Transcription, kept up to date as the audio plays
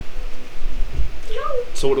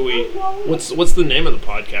So what do we? What's the name of the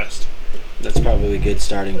podcast? That's probably a good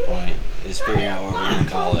starting point. Is figuring out what we're gonna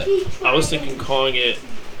call it. I was thinking calling it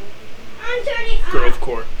Grove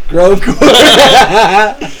Core. Grove Core.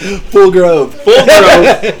 Full Grove. Full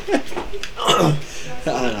Grove. I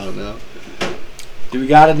don't know. Do we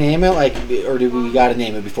gotta name it or do we gotta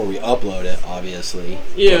name it before we upload it? Obviously.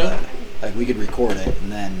 Yeah. But, we could record it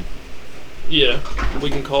and then. Yeah,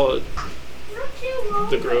 we can call it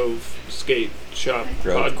the Grove Skate Shop.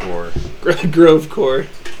 Grove Core. Grove Core.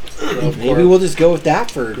 Maybe we'll just go with that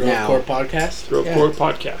for Grove now. Core Podcast? Grove Core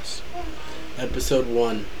Podcast. Episode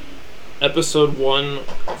 1. Episode 1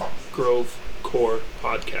 of Grove Core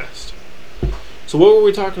Podcast. So what were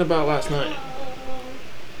we talking about last night?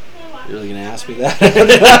 You're really going to ask me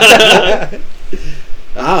that?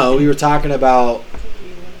 Oh, we were talking about,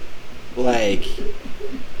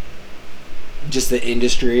 just the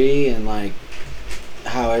industry and,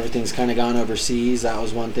 how everything's kind of gone overseas. That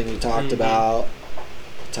was one thing we talked about.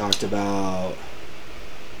 Talked about...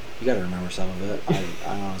 You got to remember some of it. I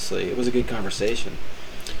honestly... It was a good conversation.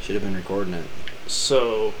 Should have been recording it.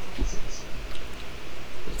 So...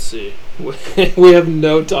 Let's see. We have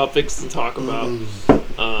no topics to talk about.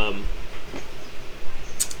 I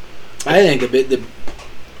think the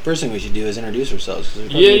first thing we should do is introduce ourselves. Yeah.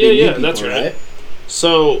 People, that's right.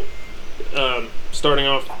 So, starting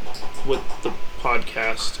off with the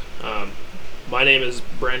podcast, my name is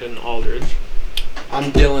Brandon Aldridge.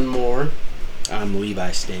 I'm Dylan Moore. I'm Levi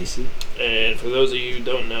Stacy. And for those of you who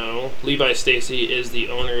don't know, Levi Stacy is the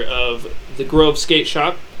owner of the Grove Skate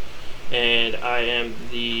Shop, and I am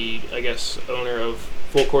the, owner of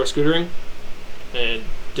Full Core Scootering. And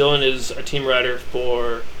Dylan is a team rider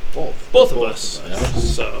for both of us.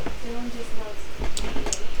 So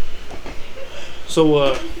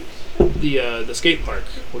the skate park.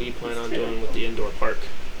 What do you plan on doing with the indoor park?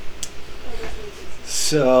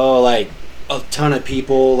 So a ton of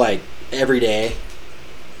people every day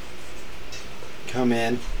come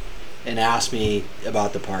in and ask me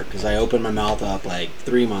about the park because I opened my mouth up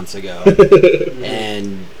 3 months ago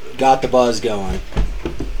and got the buzz going.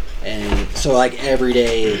 And so every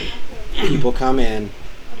day people come in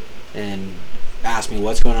and ask me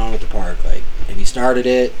what's going on with the park. Have you started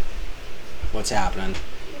it? What's happening?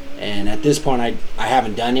 And at this point I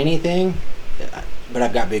haven't done anything, but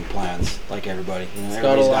I've got big plans like everybody. It's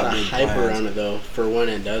got a lot of hype around it though for when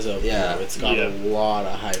it does open. Yeah. It's got a lot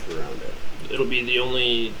of hype around it. It'll be the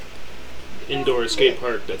only indoor skate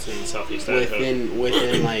park that's in Southeast Idaho.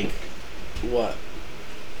 Within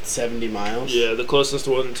 70 miles? Yeah, the closest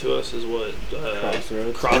one to us is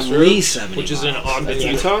Crossroads. At least 70 which is miles. in Ogden,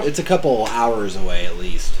 Utah. It's a couple hours away at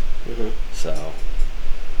least. Mm-hmm. So,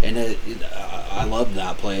 and I loved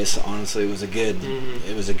that place. Honestly, it was a good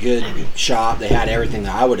shop. They had everything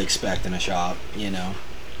that I would expect in a shop, and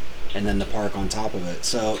then the park on top of it.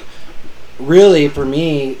 So, really, for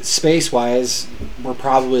me, space-wise, we're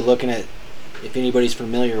probably looking at, if anybody's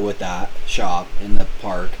familiar with that shop in the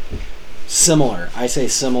park, similar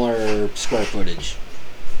square footage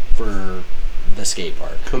for the skate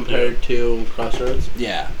park compared to Crossroads.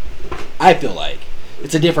 Yeah, I feel like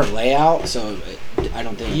it's a different layout, so I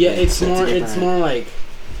don't think. Yeah, it's more like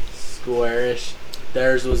squarish.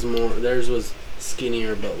 Theirs was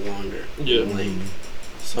skinnier but longer. Yeah.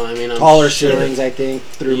 So I'm taller ceilings, I think,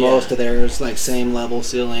 through most of theirs, same level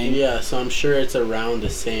ceiling. Yeah, so I'm sure it's around the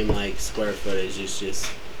same square footage. It's just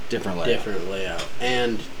different layout.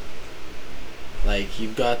 And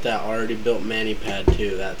you've got that already built mani pad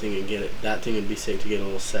too. That thing would be sick to get a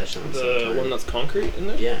little session on. The one that's concrete in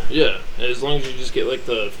there? Yeah. Yeah. As long as you just get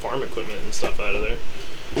the farm equipment and stuff out of there.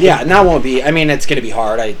 Yeah, and that won't be. It's going to be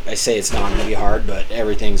hard. I say it's not going to be hard, but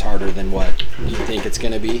everything's harder than what you think it's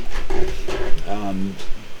going to be.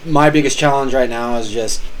 My biggest challenge right now is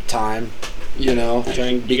just time.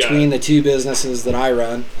 Trying between the two businesses that I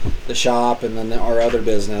run, the shop and then our other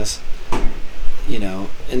business.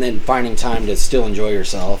 And then finding time to still enjoy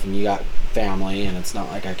yourself, and you got family, and it's not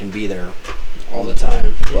like I can be there all the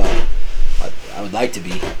time. But I would like to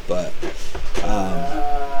be, but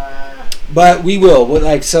we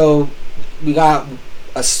will. So we got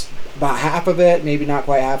about half of it, maybe not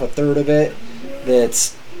quite half, a third of it.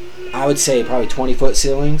 That's, I would say, probably 20-foot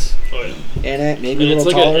ceilings in it, maybe a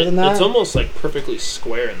little taller than that. It's almost perfectly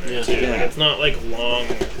square in there too. Yeah. It's not long.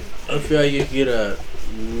 I feel like you could get a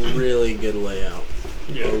really good layout.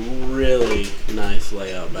 Yeah. A really nice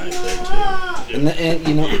layout back there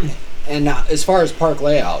too. And as far as park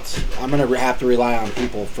layouts, I'm gonna have to rely on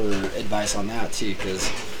people for advice on that too, because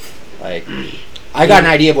I got an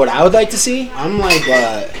idea of what I would like to see. I'm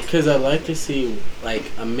because I'd like to see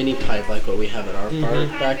a mini pipe like what we have at our park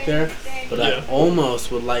back there, but Yeah. I almost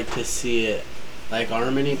would like to see it like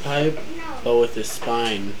Harmony Pipe, but with the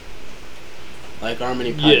spine. Like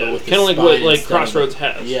Harmony Pipe, but Yeah, with the kind of like spine what like instead of Crossroads a-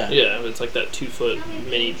 has. Yeah. Yeah, it's like that 2-foot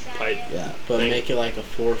mini pipe. Yeah. But thing. make it like a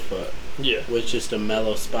 4-foot Yeah. with just a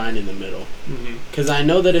mellow spine in the middle. Mm-hmm. Because I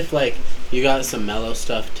know that if like you got some mellow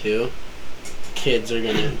stuff too, kids are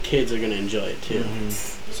gonna enjoy it too.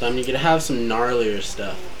 So I mean, you could have some gnarlier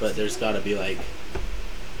stuff, but there's got to be like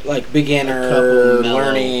beginner A couple mellow,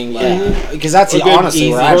 learning, like- yeah, because that's A the good, honestly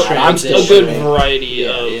easy where I'm transition. A still good shooting. variety Yeah.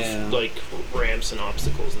 of Yeah. like ramps and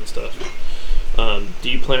obstacles and stuff. Do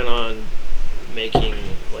you plan on making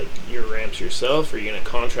like your ramps yourself? Or are you gonna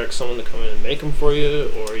contract someone to come in and make them for you,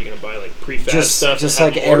 or are you gonna buy like prefab stuff? Just and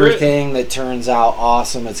have like them order it? everything that turns out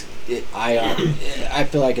awesome, I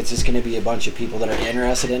feel like it's just going to be a bunch of people that are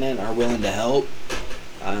interested in it and are willing to help.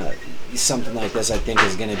 Something like this, I think,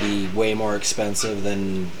 is going to be way more expensive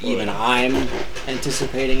than even I'm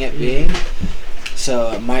anticipating it being.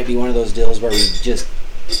 So it might be one of those deals where we just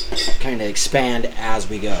kind of expand as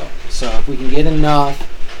we go. So if we can get enough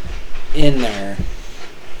in there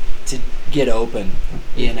to get open,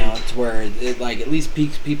 you know, to where it like at least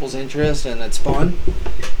piques people's interest and it's fun,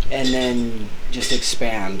 and then just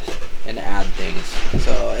expand and add things.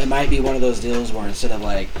 So it might be one of those deals where instead of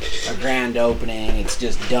like a grand opening, it's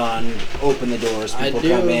just done, open the doors, I people do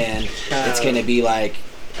come in. It's going to be like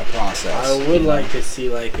a process. I would like to see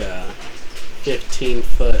like a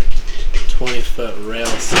 15-foot, 20-foot rail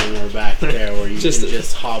somewhere back there where you can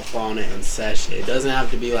just hop on it and session. It doesn't have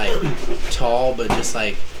to be like tall, but just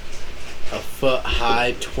like a foot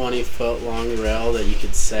high, 20-foot long rail that you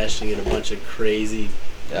could sesh and get a bunch of crazy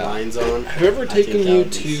lines on. Have you ever I think taken that you would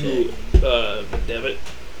be sick. to Devitt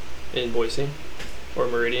in Boise, or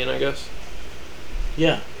Meridian, I guess?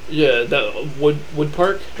 Yeah. Yeah, that wood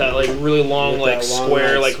park, that like really long, With like that long,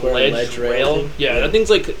 square, like, like square ledge, ledge rail rail. thing? Yeah, Yeah. that thing's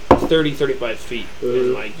like 30-35 feet. And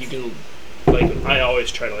Mhm. like you can, like I always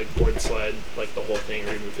try to like board slide like the whole thing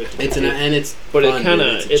or even 50 It's feet. it's But fun, it kind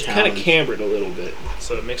dude. of a it's kind of challenge. cambered a little bit,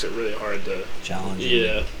 so it makes it really hard to. challenging.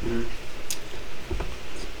 Yeah.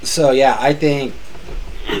 So yeah, I think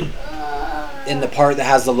in the part that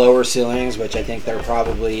has the lower ceilings, which I think they're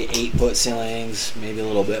probably 8-foot ceilings, maybe a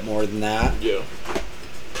little bit more than that. Yeah.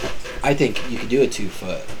 I think you could do a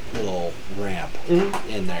 2-foot little ramp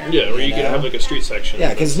in there. Yeah, or you could know? have like a street section. Yeah,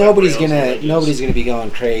 with, because like, nobody's rails and gonna ledges. be going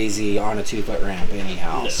crazy on a 2-foot ramp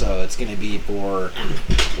anyhow. No. So it's gonna be for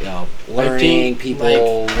learning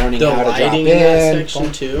people learning The how to drop lighting in. in that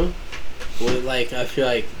section too. With like, I feel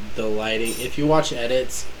like the lighting. If you watch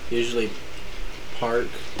edits, usually park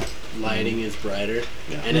lighting is brighter.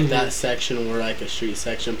 And if that section were like a street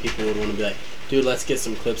section, people would want to be like, dude, let's get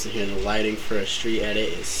some clips in here. The lighting for a street edit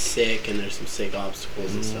is sick, and there's some sick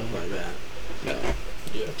obstacles and stuff like that.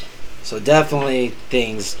 Yeah. So definitely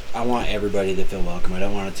things. I want everybody to feel welcome. I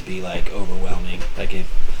don't want it to be like overwhelming. Like if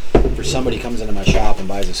for somebody comes into my shop and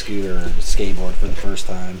buys a scooter or a skateboard for the first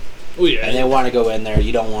time, Oh yeah. and they want to go in there,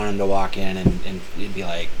 you don't want them to walk in and it'd be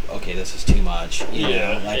like, okay, this is too much. You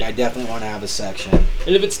Yeah. know? Like I definitely want to have a section.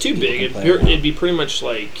 And if it's too People big, can it'd play be, around. it'd be pretty much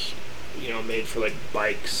like, made for like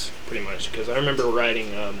bikes, pretty much. Because I remember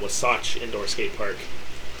riding Wasatch Indoor Skate Park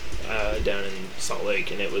down in Salt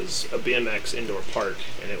Lake, and it was a BMX indoor park,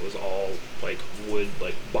 and it was all like wood,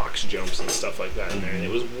 like box jumps and stuff like that in there, and it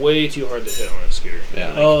was way too hard to hit on a scooter. Yeah.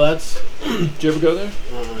 Like, Oh, that's did you ever go there?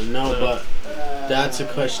 no, but that's a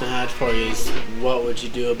question I had for you. Is what would you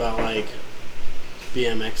do about like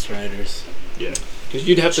BMX riders? Yeah. Because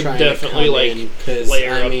you'd have to Trying definitely come like in, 'cause,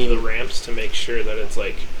 layer I up mean- the ramps to make sure that it's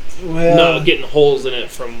like Well, not getting holes in it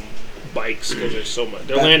from bikes because there's so much.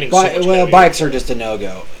 They're landing so much. well, heavier. bikes are just a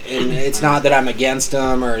no-go, and it's not that I'm against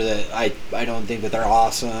them or that I don't think that they're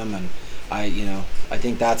awesome, and I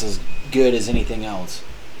think that's as good as anything else.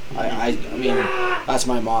 I mean that's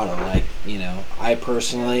my motto. Like I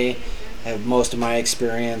personally have most of my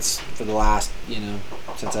experience for the last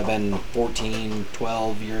since I've been 14,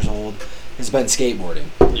 12 years old has been skateboarding.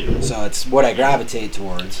 Yeah. So it's what I gravitate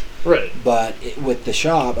towards. Right. But with the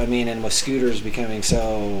shop, I mean, and with scooters becoming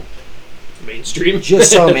so Mainstream.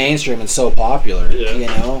 just so mainstream and so popular,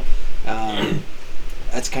 Yeah.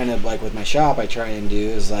 That's kind of like with my shop. I try and do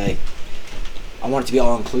is like I want it to be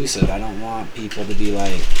all inclusive. I don't want people to be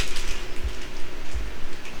like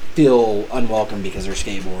feel unwelcome because they're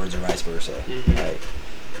skateboards or vice versa. Mhm. Like,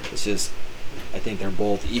 it's just I think they're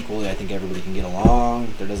both equally. I think everybody can get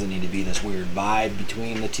along. There doesn't need to be this weird vibe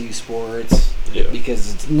between the two sports Yeah.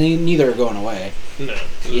 because it's neither are going away. No.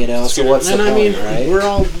 So Scooter- what's the And I point, mean, right? we're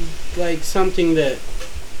all like something that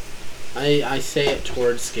I say it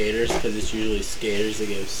towards skaters because it's usually skaters that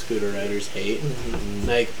give scooter riders hate. Mm-hmm.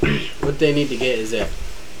 Like, what they need to get is that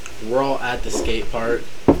we're all at the skate park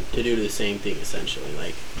to do the same thing essentially.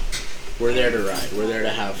 Like, we're there to ride, we're there to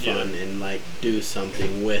have fun, and like do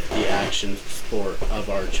something with the action sport of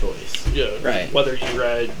our choice. Yeah, right. Whether you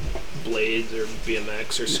ride blades or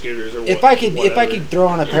BMX or scooters or if I could throw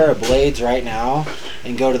on a pair of blades right now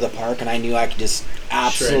and go to the park and I knew I could just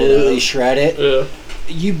absolutely shred it,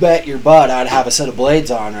 you bet your butt I'd have a set of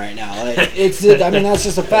blades on right now. Like, I mean, that's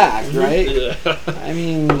just a fact, right? Yeah. I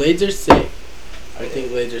mean, blades are sick. I think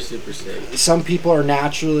blades are super sick. Some people are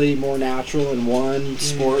naturally more natural in one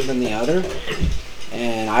sport than the other,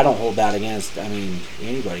 and I don't hold that against. I mean,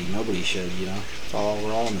 anybody. Nobody should. You know,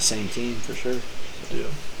 we're all on the same team for sure. Yeah,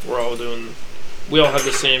 we all have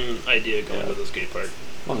the same idea going to the skate park.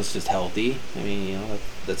 Well, it's just healthy. I mean, you know,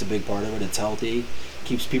 that's a big part of it. It's healthy,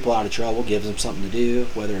 keeps people out of trouble, gives them something to do,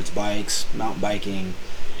 whether it's bikes, mountain biking,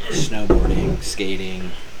 snowboarding,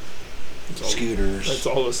 skating, scooters. It's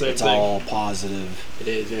all the same thing. It's all positive,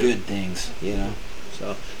 good things, you know.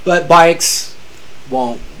 So, but bikes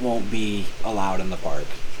won't be allowed in the park.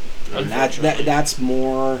 And that's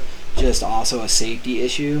more just also a safety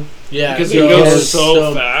issue. Yeah, because it goes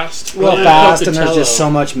so fast. Well, fast, and there's just so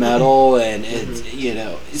much metal, and it's you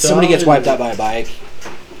know, somebody gets wiped out by a bike.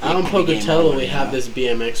 Out in Pocatello, we have this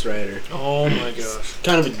BMX rider. Oh my gosh,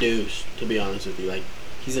 kind of a douche, to be honest with you. Like,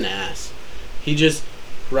 he's an ass. He just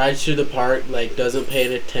rides through the park, like, doesn't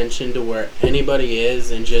pay attention to where anybody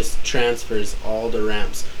is, and just transfers all the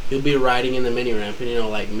ramps. He'll be riding in the mini ramp, and you know,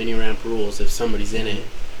 like, mini ramp rules. If somebody's in it,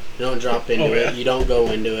 you don't drop into it. You don't go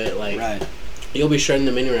into it. Like, you'll be shredding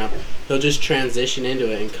the mini ramp. He'll just transition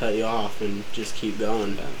into it and cut you off and just keep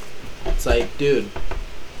going. It's like, dude,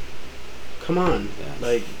 come on.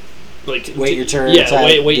 Like wait your turn.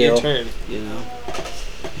 Yeah, wait your turn. You know.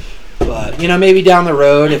 But you know, maybe down the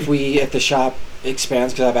road, if the shop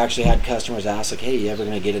expands, because I've actually had customers ask, like, "Hey, you ever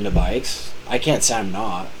gonna get into bikes?" I can't say I'm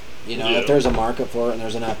not. You know, if there's a market for it and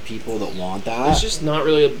there's enough people that want that. There's just not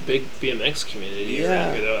really a big BMX community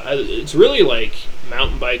around here, though. It's really like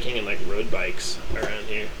mountain biking and like road bikes around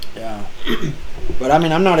here. Yeah. But I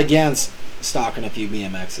mean, I'm not against stocking a few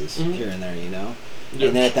BMXs here and there, you know. Yep.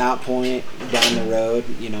 And then at that point, down the road,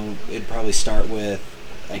 you know, it'd probably start with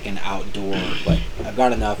like an outdoor, like, I've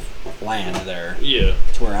got enough land there to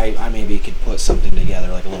where I maybe could put something together,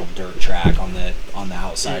 like a little dirt track on the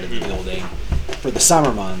outside of the building for the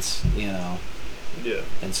summer months, you know. Yeah.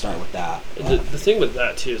 And start with that. The thing with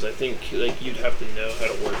that too is I think like you'd have to know how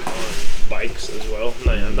to work on bikes as well.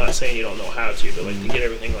 I'm not saying you don't know how to, but like to get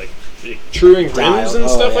everything like truing rims and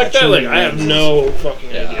stuff like that. Like, I have no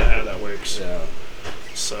fucking idea how that works. Yeah.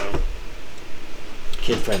 So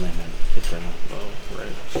kid friendly, man. Kid friendly. Oh,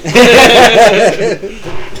 right.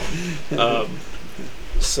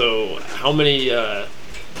 So how many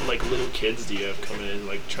like little kids do you have coming in,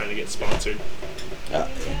 like trying to get sponsored?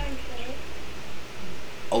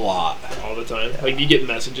 A lot. All the time? Like, do you get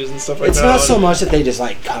messages and stuff like that? It's not so much that they just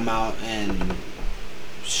like come out and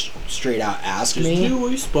straight out ask me.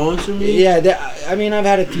 Will you sponsor me? Yeah, I mean, I've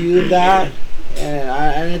had a few of that, and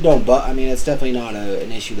I don't. But I mean, it's definitely not an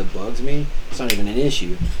issue that bugs me. It's not even an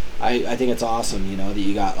issue. I think it's awesome, you know, that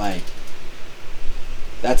you got like.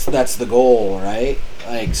 That's the goal, right?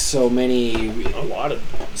 Like a lot of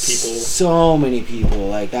people. So many people.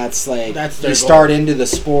 Like that's like you goal. Start into the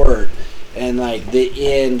sport. And like the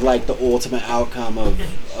end, like the ultimate outcome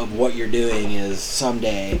of what you're doing is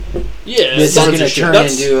someday, this is going to turn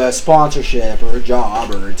into a sponsorship or a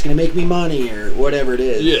job, or it's going to make me money or whatever it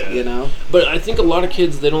is. You know. But I think a lot of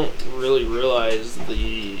kids, they don't really realize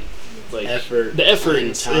the effort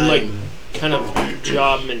and like kind of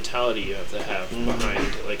job mentality you have to have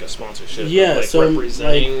behind like a sponsorship. Yeah, like so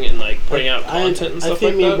representing and like putting out content and stuff like that. I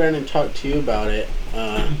think me and Brandon talked to you about it.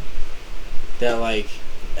 That like.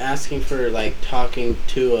 Asking for like talking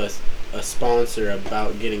to a sponsor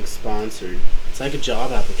about getting sponsored, it's like a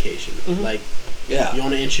job application. Like, you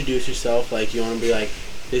want to introduce yourself, like you want to be like,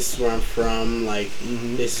 this is where I'm from, like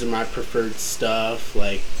this is my preferred stuff,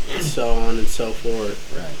 like so on and so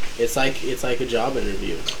forth. Right. It's like a job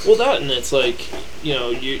interview. Well, that, and it's like, you know,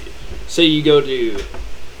 you say you go to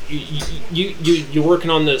you're working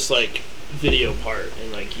on this like video part,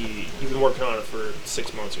 and like you've been working on it for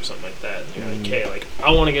 6 months or something like that, and you're like, okay, like I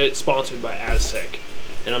want to get it sponsored by Aztec,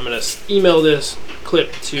 and I'm gonna email this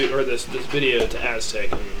clip to, or this video to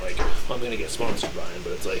Aztec, and like I'm gonna get sponsored by him.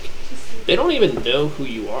 But it's like they don't even know who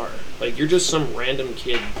you are. Like, you're just some random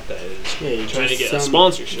kid that is trying to get a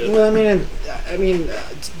sponsorship. Well, I mean,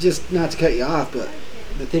 just not to cut you off, but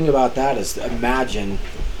the thing about that is, imagine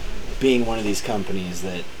being one of these companies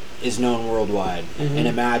that is known worldwide. And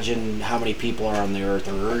imagine how many people are on the earth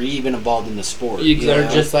or even involved in the sport. They're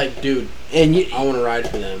just like, dude, and I want to ride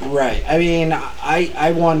for them. Right. I mean,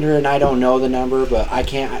 I wonder, and I don't know the number, but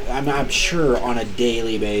I'm sure on a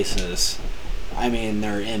daily basis, I mean,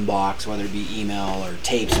 their inbox, whether it be email or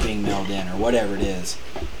tapes being mailed in or whatever it is,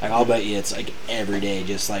 like, I'll bet you it's like every day,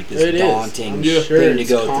 just like this daunting thing to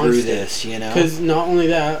go through this, you know? Because not only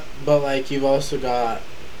that, but like you've also got,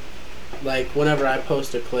 like, whenever I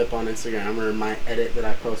post a clip on Instagram or my edit that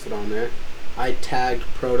I posted on there, I tagged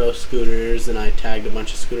Proto Scooters and I tagged a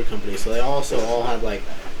bunch of scooter companies. So they also all have like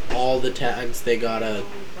all the tags they gotta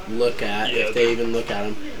look at, if they even look at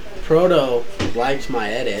them. Proto liked my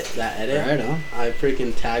edit. Right on. I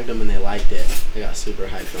freaking tagged them and they liked it. They got super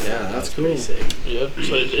hyped on that. That's cool. pretty Sick. Yeah,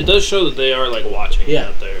 so it does show that they are like watching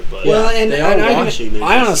out there. But well, and they are watching.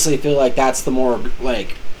 I honestly feel like that's the more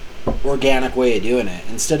like organic way of doing it,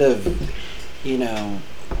 instead of, you know,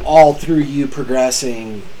 all through you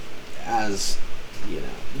progressing as, you know.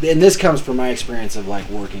 And this comes from my experience of like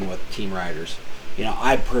working with team riders. You know,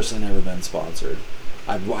 I've personally never been sponsored.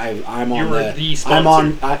 I'm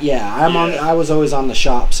on. I was always on the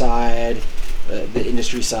shop side, the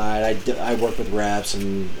industry side. I work with reps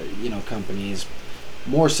and, you know, companies,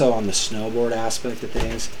 more so on the snowboard aspect of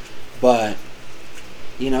things. But,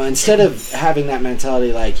 you know, instead of having that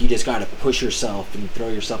mentality like you just got to push yourself and throw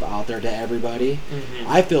yourself out there to everybody,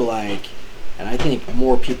 I feel like, and I think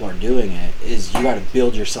more people are doing it, is you got to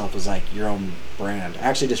build yourself as like your own brand. I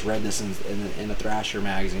actually just read this in a Thrasher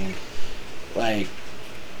magazine, like.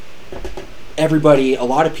 A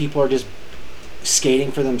lot of people are just skating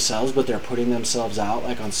for themselves, but they're putting themselves out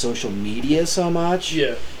like on social media so much.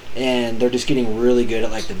 Yeah. And they're just getting really good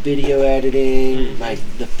at like the video editing, like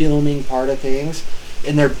the filming part of things.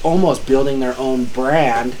 And they're almost building their own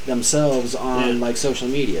brand themselves on like social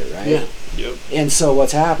media, right? Yeah. Yep. And so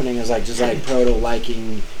what's happening is like just like Proto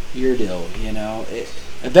liking your deal, you know,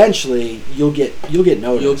 eventually you'll get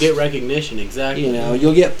noticed. You'll get recognition, exactly. You know,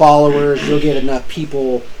 you'll get followers, you'll get enough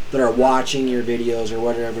people that are watching your videos or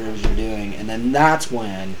whatever it is you're doing, and then that's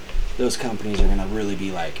when those companies are going to really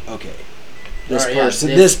be like, okay,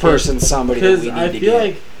 this person's somebody that we need to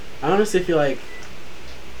get. I honestly feel like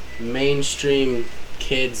mainstream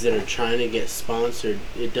kids that are trying to get sponsored,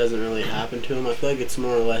 it doesn't really happen to them. I feel like it's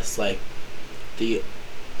more or less like the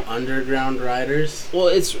underground riders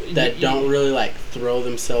that don't really like throw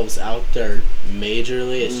themselves out there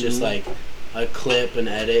majorly. It's just like a clip and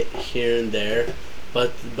edit here and there,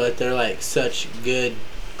 but they're like such good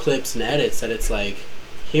clips and edits that it's like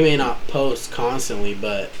he may not post constantly,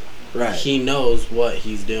 but he knows what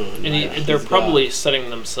he's doing. And they're probably setting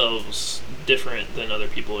themselves different than other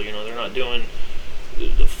people. You know, they're not doing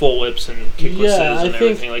the full whips and kicklesses and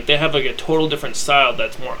everything. Like, they have like a total different style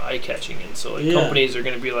that's more eye-catching, and so like companies are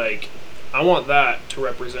going to be like, I want that to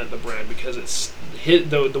represent the brand because it's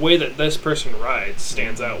the way that this person rides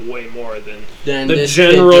stands out way more than the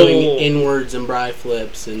general doing inwards and bri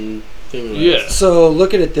flips and things like that. So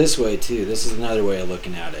look at it this way too. This is another way of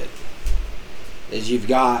looking at it. Is you've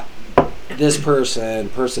got this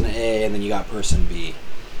person A, and then you got person B.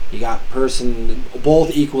 You got person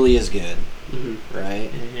both equally as good.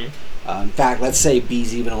 Right? In fact, let's say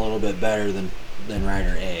B's even a little bit better than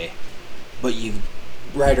Rider A, but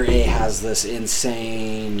Rider A has this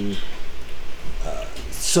insane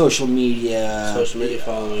social media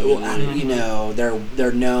following. You know,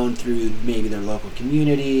 they're known through maybe their local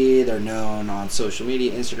community. They're known on social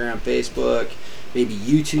media, Instagram, Facebook, maybe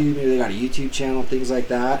YouTube. Maybe they got a YouTube channel, things like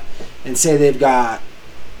that. And say they've got,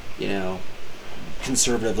 you know,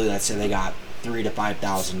 conservatively, let's say they got 3,000 to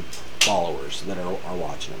 5,000 followers that are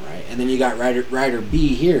watching them, right? And then you got Rider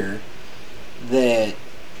B here that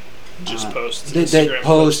just posts that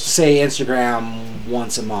posts, say, Instagram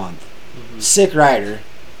once a month. Sick rider,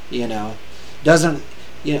 you know. Doesn't,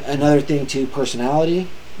 you know, another thing too, personality.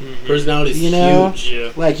 Personality is huge.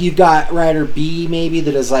 Yeah. Like, you've got Rider B maybe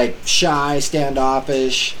that is like shy,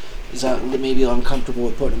 standoffish, is maybe uncomfortable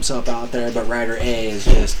with putting himself out there, but Rider A is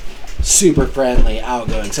just super friendly,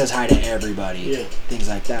 outgoing, says hi to everybody, things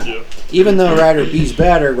like that. Even though Rider B's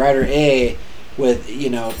better, Rider A, with, you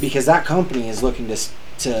know, because that company is looking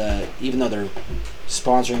to even though they're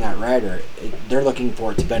sponsoring that rider, they're looking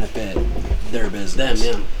for it to benefit their business.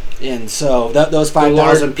 And so those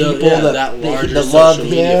 5,000 people that love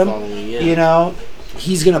him, you know,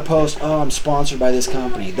 he's gonna post, oh, I'm sponsored by this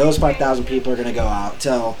company. Those 5,000 people are gonna go out,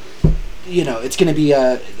 tell, you know, it's gonna be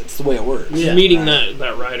it's the way it works. Meeting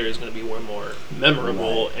that rider is gonna be way more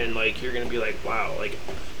memorable, and like you're gonna be like, wow, like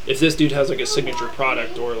if this dude has like a signature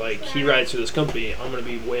product or like he rides for this company, I'm gonna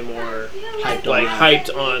be way more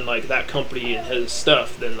hyped on like that company and his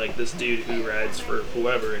stuff than like this dude who rides for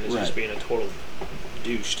whoever and is just being a total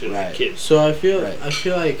douche to the kids. So I feel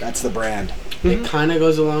like that's the brand. It kind of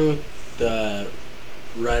goes along with the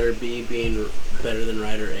Rider B being better than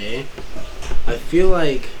Rider A. I feel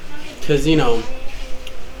like, because you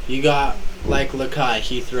got like Lakai,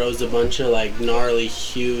 he throws a bunch of like gnarly,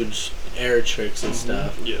 huge air tricks and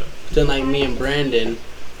stuff. Yeah. Then like me and Brandon,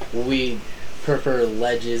 we prefer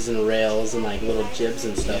ledges and rails and like little jibs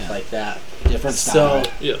and stuff like that. Different style.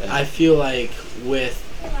 So I feel like with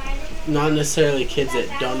not necessarily kids that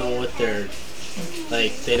don't know what they're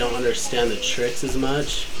like, they don't understand the tricks as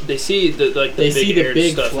much. They see the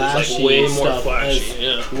big stuff flashy, like way more stuff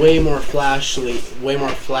flashy, way more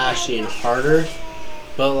flashy and harder.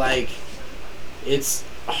 But like, it's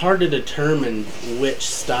hard to determine which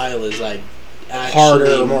style is like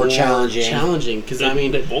harder or more challenging. Because I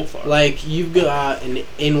mean, they both are. Like you've got an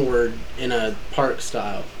inward in a park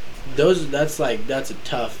style. That's a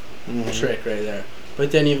tough trick right there.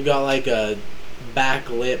 But then you've got like a back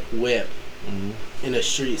lip whip in a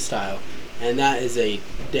street style, and that is a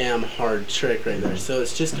damn hard trick right there. So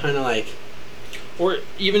it's just kind of like, or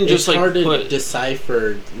even just like hard to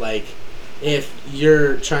decipher. Like if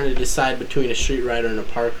you're trying to decide between a street rider and a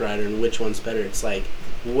park rider and which one's better, it's like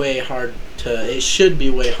it should be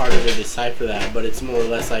way harder to decipher that, but it's more or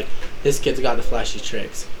less like this kid's got the flashy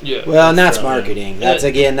tricks. Yeah. Well, and that's marketing. That's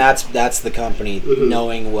that's the company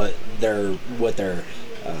knowing what their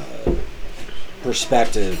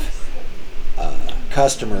prospective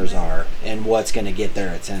customers are and what's going to get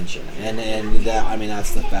their attention. And that, I mean,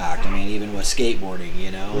 that's the fact. I mean, even with skateboarding,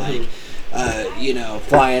 like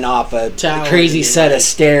flying off a crazy set of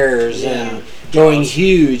stairs and going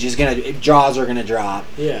huge jaws are gonna drop.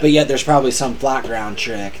 Yeah. But yet there's probably some flat ground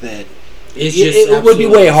trick that it would be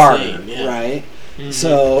way harder, right? Mm-hmm.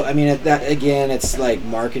 So I mean, it's like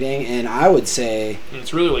marketing, and I would say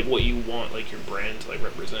it's really like what you want, like your brand to like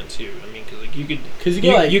represent too. I mean, because like you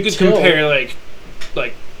could compare like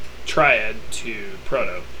Triad to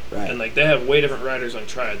Proto, right? And like they have way different riders on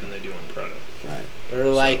Triad than they do on Proto, right? Or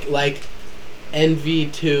like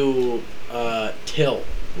NV to Tilt,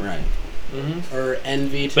 right? Mm-hmm. Or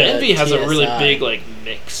NV to But NV has TSI. a really big like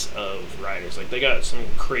mix of riders. Like they got some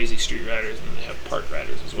crazy street riders, and they have park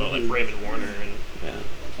riders as well, like Raymond Warner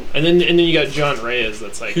and then you got John Reyes.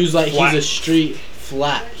 That's like who's like flat. He's a street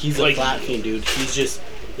flat. He's like, a flat fiend dude. He's just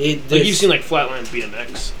like you've seen like Flatline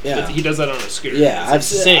BMX. Yeah, he does that on a scooter. Yeah, I've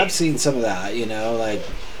seen some of that. Like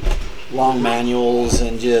long manuals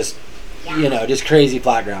and just crazy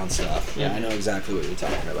flat ground stuff. Yeah, I know exactly what you're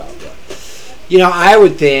talking about. But I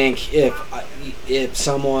would think if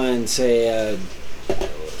someone say,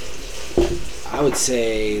 I would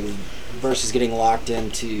say versus getting locked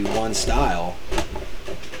into one style,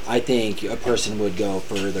 I think a person would go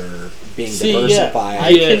further being diversified.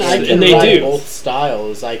 I can ride both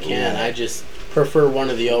styles. I can. Yeah. I just prefer one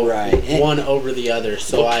of the one over the other,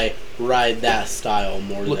 so I ride that style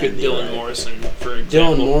more. Look at Dylan Morrison, for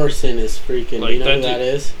example. Dylan Morrison is freaking. Like, you know who that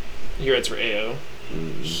is? He rides for AO.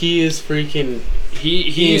 He is freaking.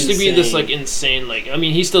 He used to be this like insane, like, I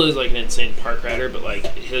mean, he still is like an insane park rider, but like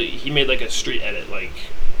he made like a street edit like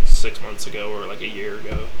 6 months ago or like a year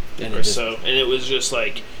ago or so, and it was just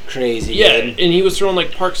like crazy. Yeah, and he was throwing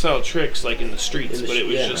like park style tricks like in the streets, but it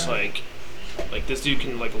was just like this dude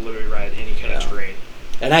can like literally ride any kind of terrain.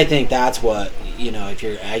 And I think that's what if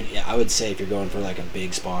you're, I would say if you're going for like a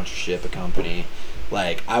big sponsorship, a company,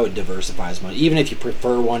 like I would diversify as much. Even if you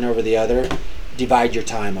prefer one over the other, divide your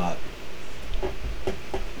time up.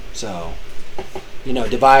 So,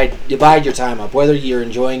 divide your time up. Whether you're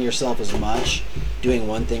enjoying yourself as much doing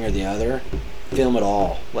one thing or the other, film it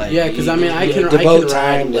all. Like because I mean, I can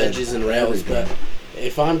ride ledges and rails, but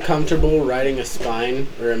if I'm comfortable riding a spine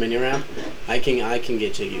or a mini ramp, I can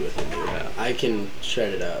get jiggy with it. Yeah. I can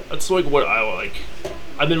shred it up. That's like what I like.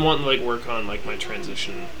 I've been wanting to like work on like my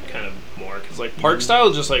transition kind of more, because like park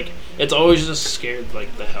style just like it's always just scared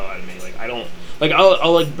like the hell out of me. Like I don't like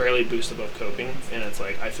I'll like barely boost above coping, and it's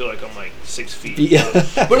like I feel like I'm like 6 feet. Yeah.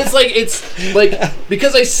 But it's like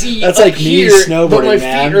because I see that's up like here, me snowboarding, but my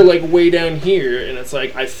man. feet are like way down here, and it's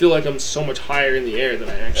like I feel like I'm so much higher in the air than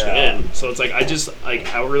I actually am. So it's like I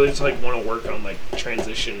really just like want to work on like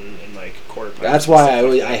transition and like quarter pipe. That's why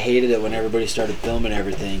I hated it when everybody started filming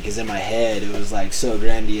everything, because in my head it was like so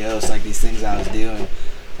grandiose, like these things I was doing.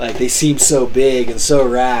 Like they seemed so big and so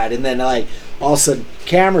rad, and then like all of a sudden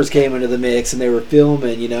cameras came into the mix and they were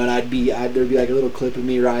filming, you know, and there'd be like a little clip of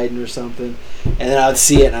me riding or something, and then I would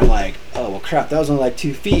see it and I'm like, oh well, crap, that was only like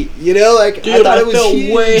 2 feet, you know, like dude, I thought it was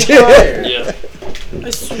huge. way higher. Yeah. I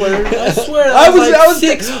swear, that I was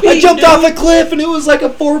like 6 feet. I jumped dude. off a cliff and it was like a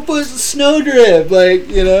 4-foot snowdrift, like,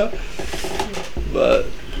 you know, but.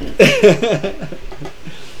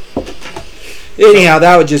 Anyhow,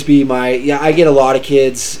 that would just be my... Yeah, I get a lot of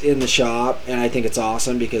kids in the shop, and I think it's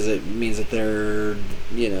awesome because it means that they're,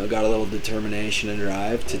 you know, got a little determination and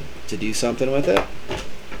drive to do something with it.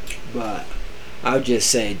 But I would just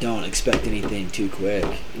say don't expect anything too quick,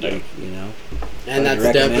 like, you know. And I'd that's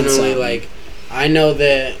recommend definitely, something. like... I know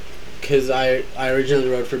that because I originally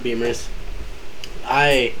rode for Beamers.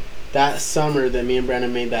 That summer that me and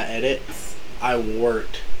Brandon made that edit, I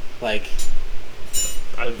worked, like...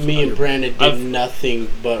 Me and Brandon did nothing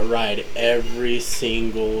but ride every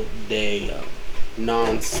single day,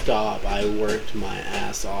 non-stop. I worked my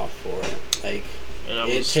ass off for it. Like, And I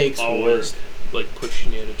it was takes always work. like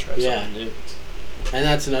pushing you to try something new. And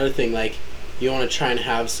that's another thing. Like, you want to try and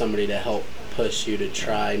have somebody to help push you to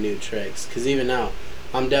try new tricks. Because even now,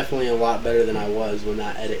 I'm definitely a lot better than I was when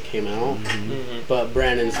that edit came out. Mm-hmm. But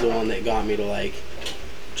Brandon's the one that got me to like.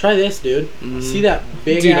 Try this, dude. See that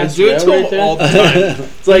big Dude, ass I do it rail to right him there? all the time.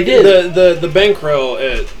 It's like the bank rail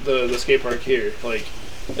at the skate park here. Like,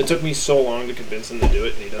 it took me so long to convince him to do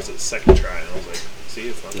it, and he does it second try. And I was like, see,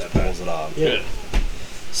 it's not that bad. Pulls it off. Yeah.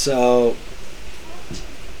 So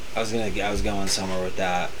I was going somewhere with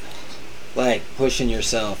that. Like pushing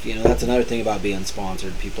yourself, you know, that's another thing about being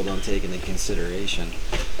sponsored. People don't take into consideration.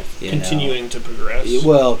 Continuing to progress.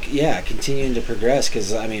 Well, yeah, continuing to progress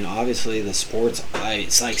because I mean, obviously, the sports.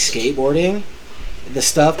 It's like skateboarding, the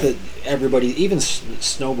stuff that everybody, even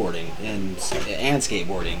snowboarding and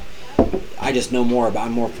skateboarding. I just know more about.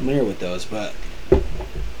 I'm more familiar with those, but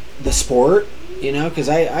the sport, you know, because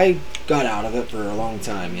I got out of it for a long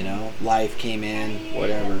time. You know, life came in,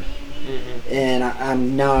 whatever. Mm-hmm. And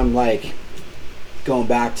I'm like going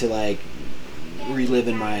back to like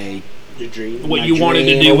reliving my dream. What my you wanted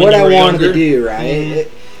to dream, do or when what you I were wanted younger. to do, right?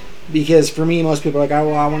 Mhm. Because for me, most people are like, I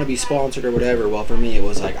want to be sponsored or whatever. Well, for me, it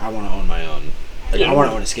was like I want to own my own. Like, Yeah. I want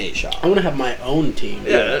to own a skate shop. I want to have my own team.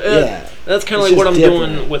 Yeah. That's kind of It's like what I'm just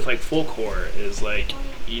different. doing with like full core is like,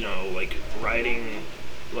 you know, like riding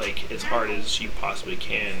like as hard as you possibly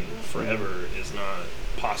can forever is not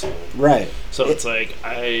possible. Right. So it's like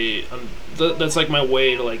that's like my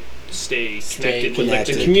way to like stay connected with like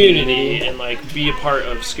the connected. community and like be a part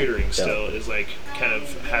of scootering still is like kind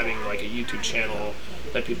of having like a YouTube channel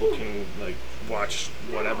that people can like watch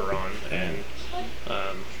whatever on and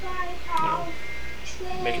you know,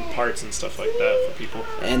 making parts and stuff like that for people.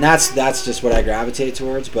 And that's just what I gravitate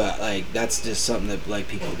towards. But like that's just something that like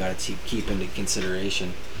people got to keep into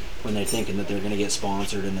consideration when they're thinking that they're going to get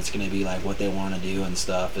sponsored and it's going to be like what they want to do and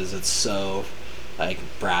stuff. Is it's so like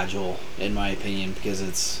fragile in my opinion because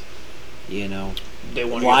it's, you know, They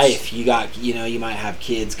want life. You got, you know, you might have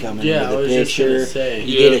kids coming Yeah, into I the was just gonna picture. say.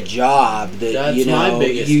 You Yeah. get a job that That's you my know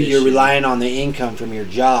biggest you're issue. relying on the income from your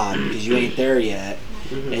job because you ain't there yet.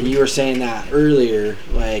 And you were saying that earlier,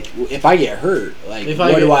 like if I get hurt, like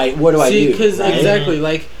what do I See, do? because right? exactly,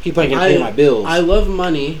 like People ain't gonna pay my bills. I love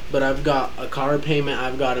money, but I've got a car payment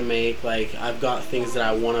I've got to make. Like I've got things that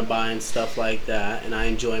I want to buy and stuff like that, and I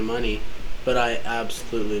enjoy money. But I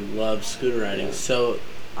absolutely love scooter riding, so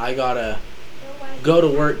I gotta go to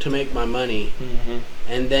work to make my money,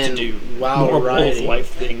 and then to do while normal riding, life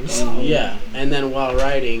things. yeah, and then while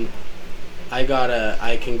riding, I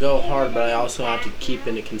can go hard, but I also have to keep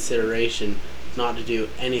into consideration not to do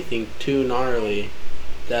anything too gnarly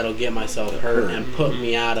that'll get myself hurt and put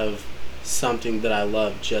me out of something that I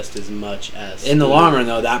love just as much as In the long run,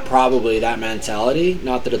 though, that mentality,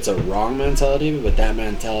 not that it's a wrong mentality, but that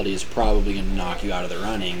mentality is probably going to knock you out of the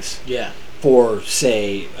runnings Yeah. for,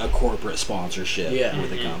 say, a corporate sponsorship Yeah.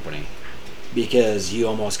 with a company. Because you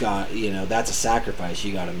almost got, you know, that's a sacrifice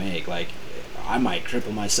you got to make. Like, I might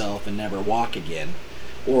cripple myself and never walk again.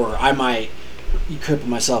 Or I might cripple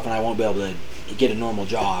myself and I won't be able to get a normal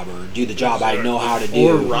job or do the job I know how to do.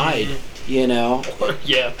 Or ride. You know?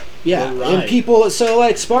 Yeah. Yeah, Or ride. and people, so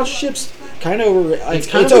like sponsorships kind of it's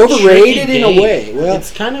kind of a overrated tricky in a game. way. Well,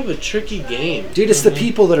 It's kind of a tricky game. dude, it's the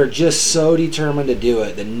people that are just so determined to do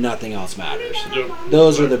it that nothing else matters. Yep.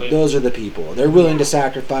 Those Exactly. are the people. They're willing to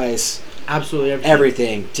sacrifice Absolutely everything.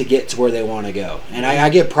 everything to get to where they want to go. And I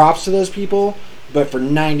give props to those people, but for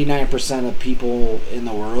 99% of people in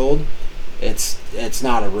the world, it's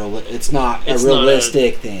not a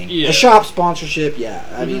realistic thing. Yeah. A shop sponsorship, yeah.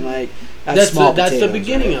 I mean, like that's small that's the potatoes,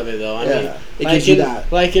 beginning right? of it, though. I Yeah. mean, It like gives you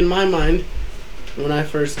that. Like in my mind, when I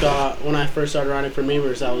first started riding for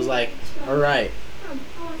Memers, I was like, all right,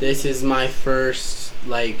 this is my first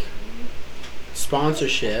like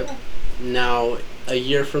sponsorship. Now, a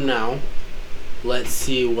year from now, let's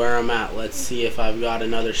see where I'm at. Let's see if I've got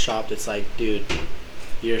another shop that's like, dude,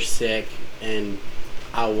 you're sick and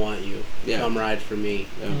I want you. Yeah. Come ride for me.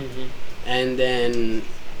 Yeah. Mm-hmm. And then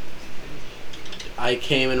I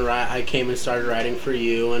came and started riding for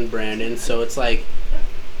you and Brandon. So it's like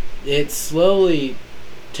it slowly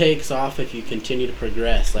takes off if you continue to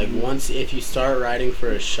progress. Like if you start riding for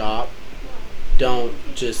a shop, don't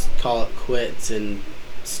just call it quits and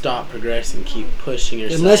stop progressing. Keep pushing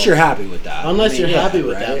yourself. Unless you're happy with that. Unless you're yeah, happy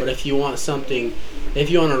with right? that. But if you want something,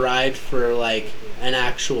 if you want to ride for like an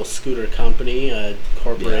actual scooter company, a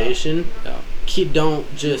corporation,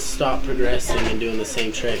 don't just stop progressing and doing the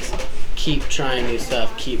same tricks. Keep trying new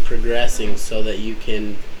stuff. Keep progressing so that you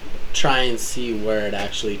can try and see where it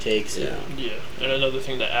actually takes you. Yeah, and another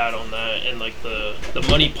thing to add on that, and like the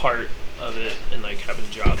money part of it, and like having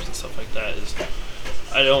jobs and stuff like that is,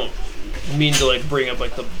 I don't mean to like bring up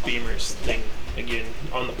like the Beamers thing again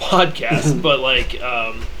on the podcast, but like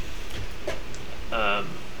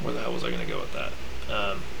where the hell was I gonna go with that?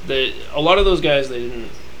 A lot of those guys, they didn't,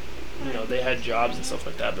 you know, they had jobs and stuff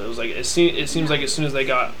like that, but it was like it seems like as soon as they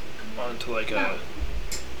got onto like a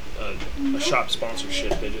shop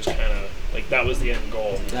sponsorship, they just kind of like that was the end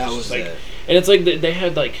goal. That was like, it. and it's like they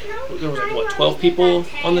had like there was like 12 people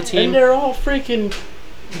on the team. And they're all freaking.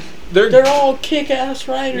 They're all kick-ass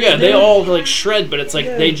riders. Yeah, they all like shred, but it's like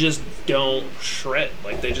Yeah. they just don't shred.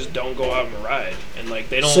 Like they just don't go out and ride, and like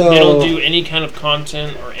they don't do any kind of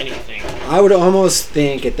content or anything. I would almost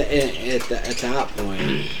think at that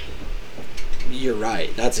point, you're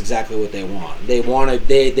right. That's exactly what they want. Their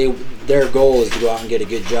goal is to go out and get a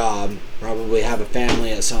good job, probably have a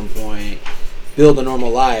family at some point, build a normal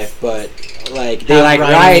life. But like they like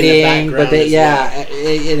riding, but they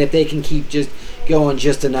and if they can keep just going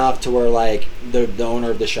just enough to where like the owner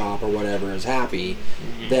of the shop or whatever is happy,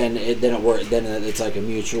 then it's like a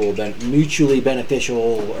mutually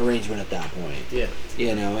beneficial arrangement at that point. Yeah.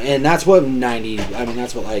 You know, and that's what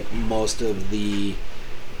that's what like most of the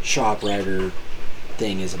shop rider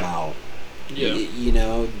thing is about. Yeah. You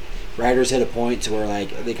know, riders hit a point to where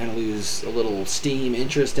like they kind of lose a little steam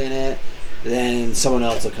interest in it, then someone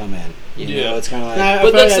else will come in. You know, it's kind of like.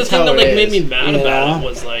 But that's the thing that like made me mad Yeah. about it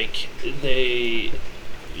was like they,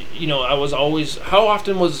 you know, I was always. How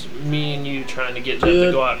often was me and you trying to get them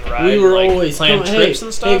to go out and ride? We were like, always plan trips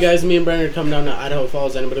and stuff. Hey guys, me and Brandon are coming down to Idaho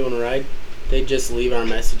Falls. Anybody want to ride? They just leave our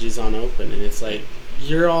messages on open, and it's like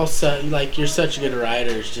you're all you're such good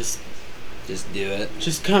riders. Just do it.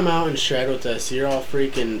 Just come out and shred with us. You're all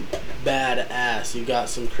freaking badass. You got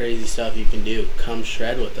some crazy stuff you can do. Come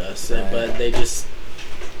shred with us. Right. But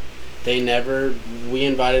we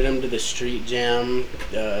invited them to the street jam.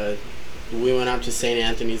 We went out to St.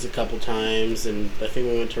 Anthony's a couple times, and I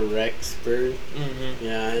think we went to Rexburg. Mm-hmm.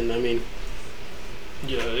 Yeah, and I mean...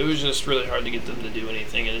 Yeah, it was just really hard to get them to do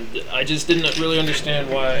anything, and I just didn't really understand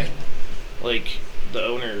why, like, the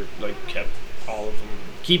owner, like,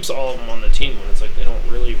 keeps all of them on the team when it's like they don't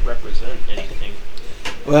really represent anything.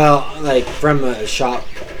 Well, like from a shop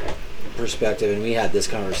perspective, and we had this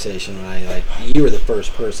conversation when you were the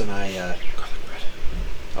first person garlic bread.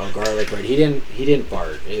 Oh, garlic bread. He didn't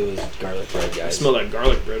fart. It was garlic bread, guys. I smell that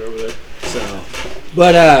garlic bread over there. So,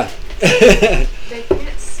 but They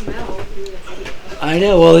can't smell through the video. I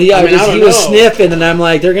know. Well, he was sniffing, and I'm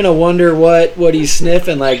like, they're gonna wonder what he's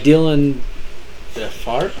sniffing. Like Dylan. The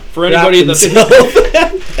fart? For anybody that's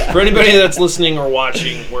listening or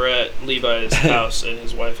watching, we're at Levi's house, and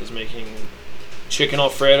his wife is making chicken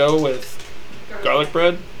Alfredo with garlic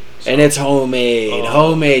bread. So, and it's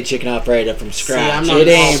homemade chicken Alfredo from scratch. See, I'm not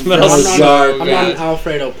an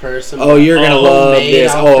Alfredo person. Oh, you're gonna love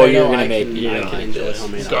this. Alfredo, You're gonna make I enjoy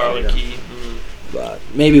homemade garlicky. But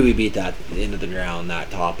maybe we beat that into the ground,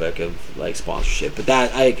 that topic of like sponsorship. But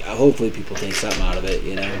that hopefully people take something out of it.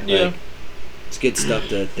 You know, yeah. Like, it's good stuff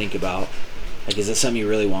to think about. Like, is this something you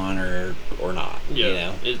really want or not? Yeah. You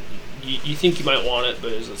know? You think you might want it,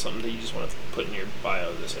 but is it something that you just want to put in your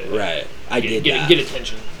bio to say? Right. Get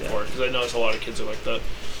attention for it, because I notice a lot of kids are like that.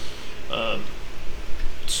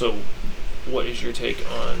 So, what is your take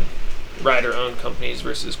on rider-owned companies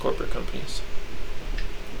versus corporate companies?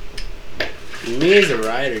 Me as a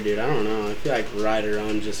rider, dude, I don't know. I feel like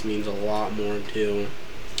rider-owned just means a lot more to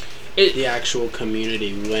the actual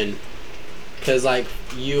community. Because, like,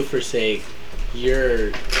 you, for sake,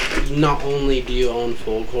 you're not only do you own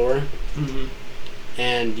Full Core, Mm-hmm.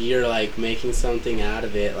 and you're like making something out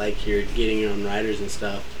of it, like you're getting your own riders and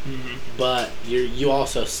stuff, Mm-hmm. but you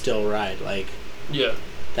also still ride like Yeah.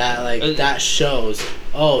 that. Like that shows.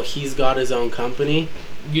 Oh, he's got his own company.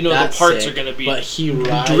 You know, That's the parts sick, are going to be but he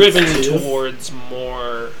rides driven too. towards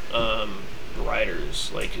more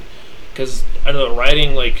riders. Like, because I don't know,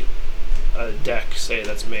 riding like a deck, say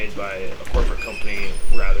that's made by a corporate company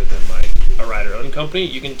rather than like a rider-owned company,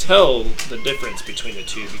 you can tell the difference between the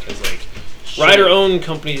two because like rider-owned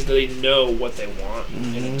companies, they know what they want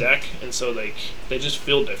in a deck, and so like they just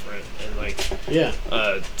feel different. And like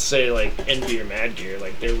say like Envy or Mad Gear,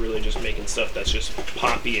 like they're really just making stuff that's just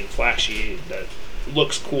poppy and flashy that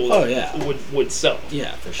looks cool. Oh, yeah. would sell.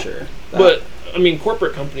 Yeah, for sure. But I mean,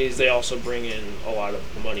 corporate companies, they also bring in a lot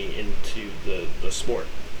of money into the sport.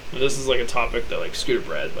 And this is like a topic that like Scooter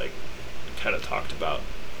Bread like kind of talked about,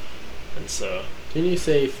 and so Didn't you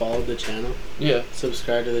say you followed the channel? yeah.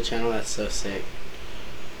 Subscribe to the channel. That's so sick.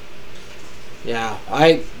 Yeah,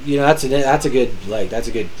 that's a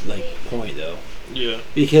good point though, Yeah.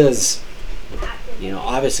 because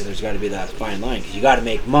obviously there's got to be that fine line because you got to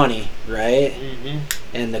make money, right? Mm-hmm.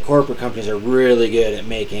 And the corporate companies are really good at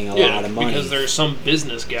making a lot of money because there's some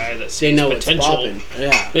business guy that They sees know it's potential. popping.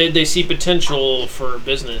 Yeah, They see potential for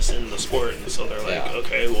business in the sport, and so they're like, Yeah.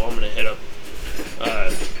 okay, well, I'm gonna hit up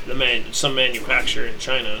some manufacturer in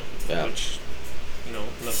China, Yeah. which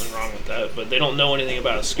nothing wrong with that, but they don't know anything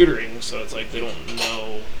about scootering, so it's like they don't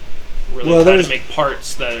know really how to there's- make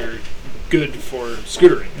parts that are good for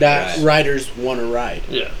scootering. That Right. riders want to ride.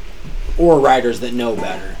 Yeah. or riders that know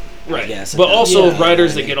better. Right. I guess. But also Yeah.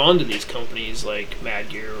 riders that get onto these companies like Mad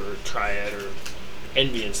Gear or Triad or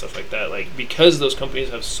Envy and stuff like that, like because those companies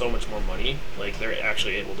have so much more money, like they're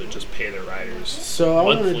actually able to just pay their riders So I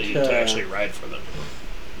wanted monthly to to actually ride for them.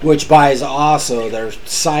 Which buys also their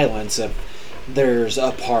silence if there's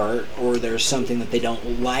a part or there's something that they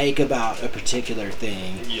don't like about a particular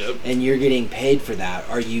thing. Yep. And you're getting paid for that.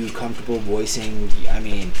 Are you comfortable voicing? I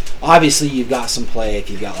mean, obviously you've got some play if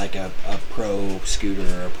you've got like a pro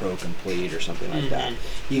scooter or a pro complete or something like that.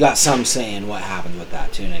 You got some saying what happens with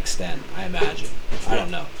that to an extent, I imagine. I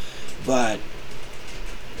don't know. But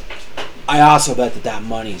I also bet that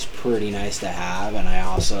money's pretty nice to have, and I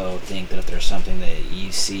also think that if there's something that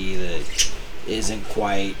you see that isn't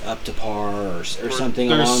quite up to par or something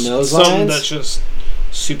There's along those some lines. that's just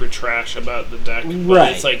super trash about the deck. But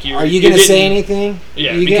Right. It's like are you going to say anything?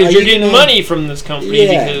 Yeah, Are you because are you're you getting gonna- money from this company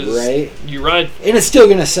Yeah, because right. you ride. And it's still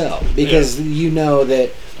going to sell because you know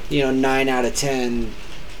that 9 out of 10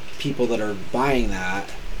 people that are buying that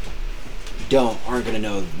aren't going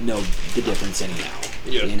to know the difference anyhow.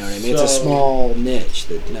 Yeah. You know what I mean? It's a So- small niche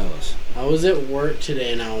that knows. I was at work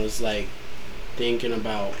today and I was like thinking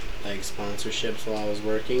about like sponsorships while I was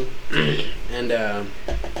working, and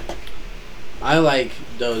I like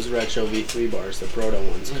those retro V3 bars, the Proto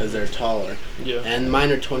ones, because they're taller. Yeah. And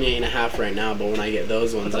mine are 28.5 right now, but when I get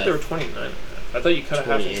those I ones, thought they were 29. I thought you cut a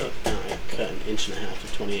half 28. inch. No, I cut an inch and a half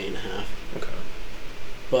to 28.5. Okay.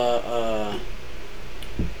 But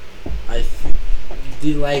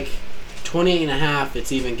like 28.5,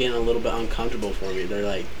 it's even getting a little bit uncomfortable for me. They're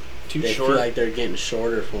like Too they short. feel like they're getting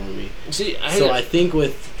shorter for me. See, I think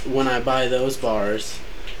when I buy those bars,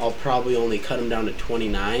 I'll probably only cut them down to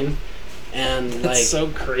 29, and that's like so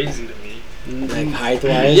crazy to me. Like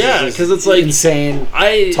height-wise? Yeah, 'cause it's like- insane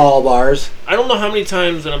I tall bars. I don't know how many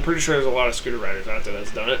times, and I'm pretty sure there's a lot of scooter riders out there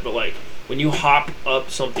that's done it, but like when you hop up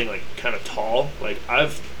something like kind of tall, like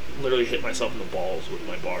I've literally hit myself in the balls with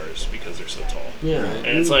my bars because they're so tall. yeah.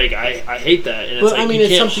 And it's like I hate that. And it's But like I mean, you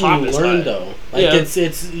it's can't something hop you as learn high. though. Like Yeah.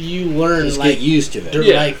 it's you learn Just like get used to it.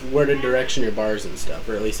 Yeah. like where to direction your bars and stuff,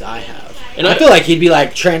 or at least I have. And I feel like he'd be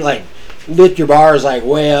like trying to like lift your bars like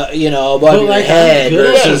way up, above But, your like, head I'm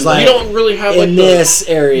good. versus like you don't really have like in the, this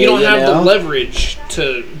area. you don't have the know? leverage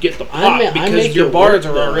to get the I pop ma- I because make your it bars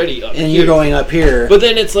work, are though. already up and here. you're going up here. But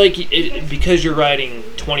then it's like because you're riding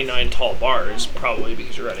 29 tall bars, probably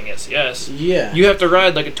because you're riding SES. Yeah. You have to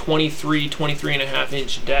ride like a 23 and a half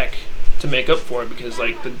inch deck to make up for it because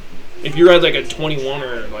like if you ride like a 21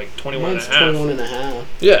 or like 21 and Mine's a half, 21 and a half.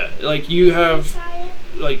 yeah, like you have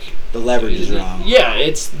like the leverage is wrong. yeah,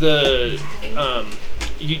 it's the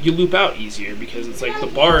you loop out easier because it's like the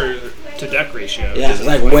bar to deck ratio. Yeah, is it's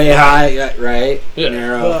like way high, right? Yeah.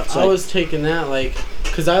 Narrow. But It's I like- was taking that like,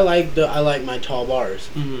 cause I like my tall bars,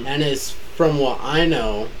 Mhm. and it's from what I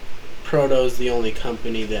know, Proto's the only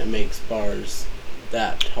company that makes bars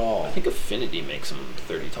that tall. I think Affinity makes them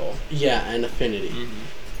 30 tall. Yeah, and Affinity.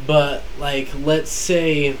 Mm-hmm. But like, let's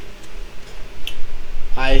say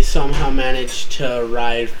I somehow managed to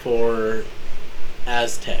ride for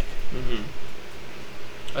Aztec.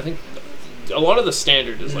 I think a lot of the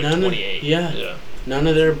standard is like 28. Yeah. None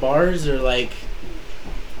of their bars are like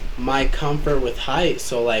my comfort with height.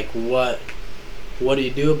 So like, what do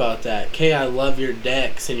you do about that? Okay, I love your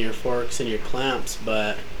decks and your forks and your clamps,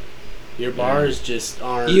 but your bars just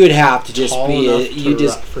aren't. You would have to just tall be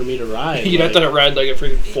enough for me to ride. You'd have to ride like a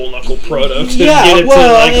freaking full knuckle Proto to Yeah, get it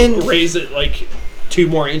well, to and- like raise it like 2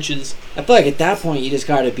 more inches. I feel like at that point you just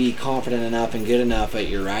got to be confident enough and good enough at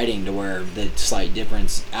your riding to where the slight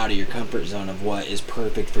difference out of your comfort zone of what is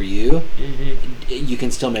perfect for you, you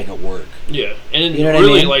can still make it work. Yeah, and You know what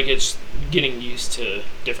really I mean? like it's getting used to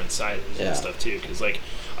different sizes Yeah. and stuff too. Because like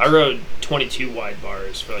I rode 22 wide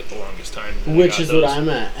bars for like the longest time, and then I Which got is those. what I'm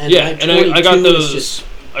at. And Yeah, like and I got 22 is those. just-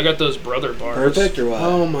 I got those brother bars. Perfect or what?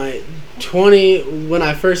 Oh my, 20, when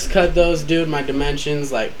I first cut those, dude, my dimensions,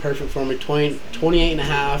 like, perfect for me, 28 and a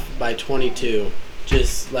half by 22.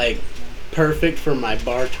 Just, like, perfect for my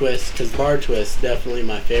bar twist, because bar twist, definitely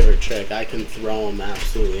my favorite trick. I can throw them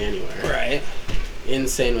absolutely anywhere. Right.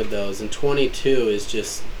 Insane with those. And 22 is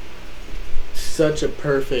just such a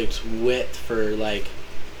perfect width for, like,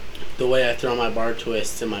 the way I throw my bar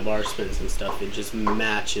twists and my bar spins and stuff. It just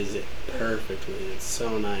matches it perfectly. It's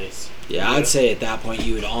so nice. Yeah, I'd say at that point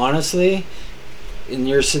you would honestly, in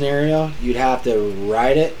your scenario, you'd have to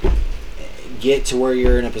ride it, get to where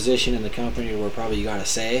you're in a position in the company where probably you got to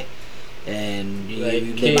say, and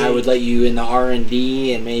they might would let you in the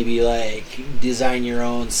R&D and maybe like design your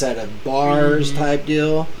own set of bars type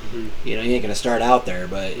deal. You know, you ain't gonna start out there,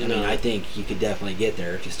 but I mean, I think you could definitely get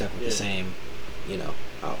there if you stuck with the same,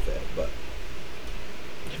 outfit. But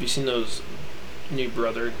Have you seen those new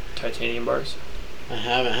brother titanium bars? I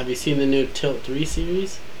haven't. Have you seen the new Tilt 3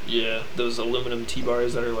 series? Yeah, those aluminum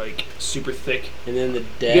T-bars that are like super thick. And then the You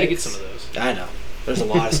decks. gotta get some of those. I know there's a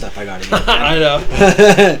lot of stuff I gotta get. I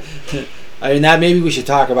know. I mean, that maybe we should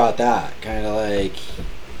talk about that. Kind of like,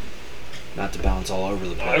 not to bounce all over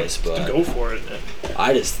the place, but go for it.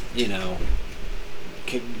 I just,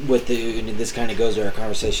 with and this kind of goes to our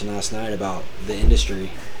conversation last night about the industry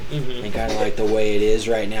and kind of like the way it is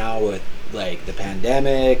right now with like the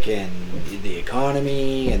pandemic and the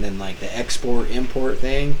economy and then like the export-import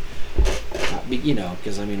thing.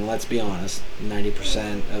 Because I mean, let's be honest,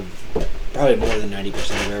 90% of, probably more than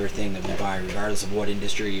 90% of everything that we buy, regardless of what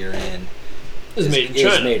industry you're in, Is made in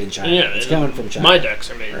China. Is made in China. Yeah, it's coming from China. My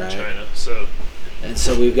decks are made in China, so. And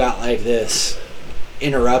so we've got like this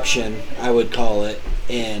interruption, I would call it,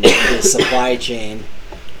 in the supply chain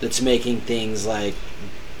that's making things like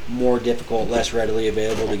more difficult, less readily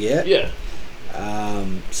available to get. Yeah.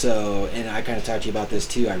 And I kind of talked to you about this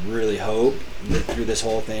too. I really hope that through this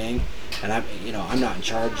whole thing, and I'm not in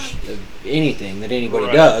charge of anything that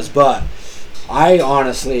anybody does, but I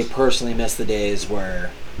honestly, personally miss the days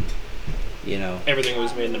where, everything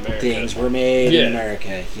was made in America. Things were made in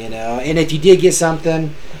America, And if you did get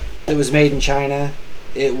something that was made in China,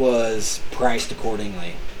 it was priced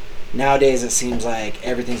accordingly. Nowadays, it seems like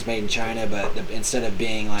everything's made in China, but instead of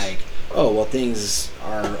being like, oh, well, things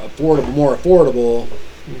are more affordable,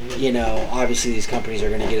 obviously these companies are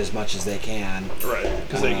going to get as much as they can. Right,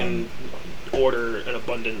 because they can order an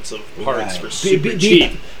abundance of parts for super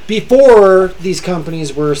cheap. Before, these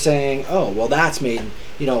companies were saying, oh, well, that's made,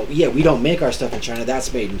 we don't make our stuff in China,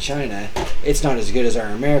 that's made in China. It's not as good as our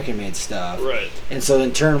American-made stuff. Right. And so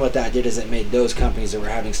in turn, what that did is it made those companies that were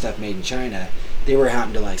having stuff made in China, they were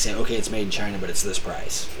having to like say, okay, it's made in China, but it's this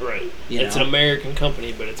price. Right. It's an American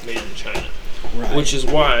company, but it's made in China. Right. Which is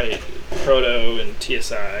why Proto and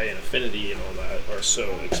TSI and Affinity and all that are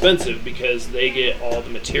so expensive, because they get all the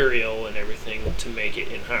material and everything to make it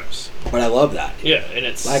in-house. But I love that. Yeah, and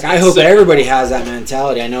it's like, I hope everybody has that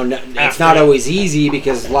mentality. I know it's not always easy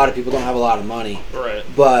because a lot of people don't have a lot of money. Right.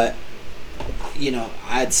 But,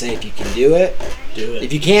 I'd say if you can do it, do it.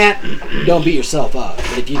 If you can't, don't beat yourself up.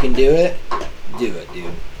 But if you can do it, dude.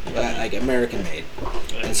 Like American made.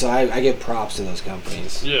 And so I give props to those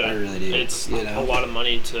companies. Yeah, I really do. It's a lot of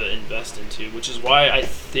money to invest into, which is why I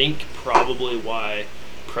think probably why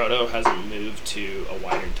Proto hasn't moved to a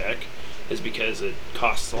wider deck is because it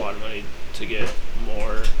costs a lot of money to get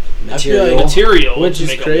more material which to is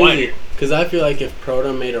make crazy, it wider. Because I feel like if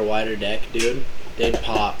Proto made a wider deck, dude, they'd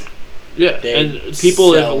pop. Yeah, and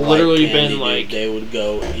people have literally been like, they would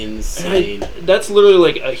go insane. That's literally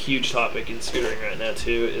like a huge topic in scootering right now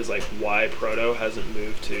too, is like why Proto hasn't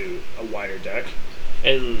moved to a wider deck.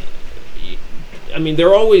 And I mean,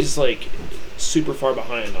 they're always like super far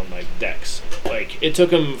behind on like decks. Like it took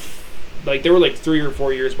them like they were like 3 or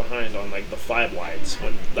 4 years behind on like the 5 wides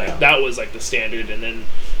when that was like the standard, and then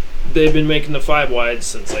they've been making the 5 wides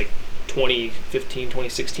since like 2015,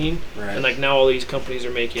 2016. Right. And like now all these companies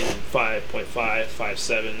are making 5.5,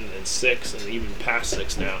 5.7, and 6, and even past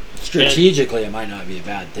 6 now. Strategically, it might not be a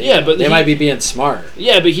bad thing. Yeah, but they might be being smart.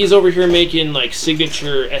 Yeah, but he's over here making like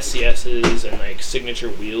signature SCSs and like signature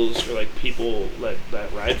wheels for like people that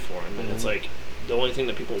ride for him, and it's like the only thing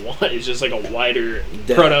that people want is just like a wider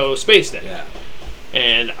proto space deck. Yeah.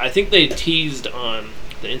 And I think they teased on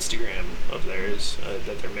the Instagram of theirs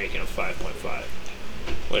that they're making a 5.5,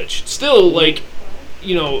 which still like,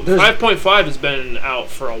 5.5 has been out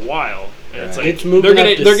for a while, and it's like it's moving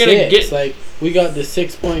they're gonna get like we got the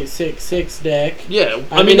 6.66 deck. Yeah,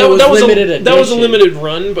 I mean that was a limited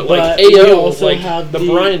run, but like AO also like the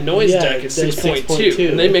Brian Noyes deck is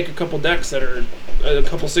 6.2, and they make a couple decks that are a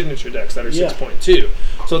couple signature decks that are 6.2.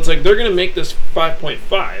 So it's like they're gonna make this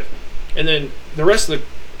 5.5, and then the rest of the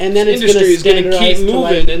industry is going to keep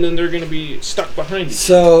moving, and then they're going to be stuck behind you.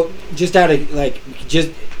 So, just out of I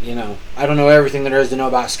don't know everything there is to know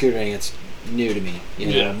about scootering. It's new to me,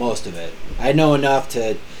 most of it. I know enough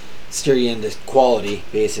to steer you into quality,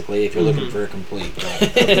 basically, if you're looking for a complete,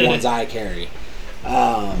 of the ones I carry.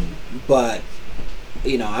 But,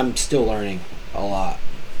 I'm still learning a lot.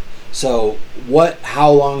 So, how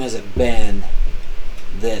long has it been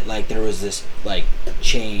that, like, there was this, like,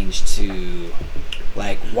 change to...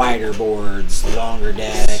 like wider boards, longer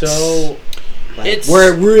decks. So it's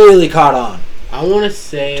where it really caught on. I want to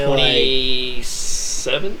say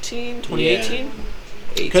 2017, 2018.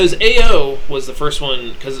 Because AO was the first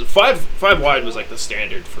one. Because five wide was like the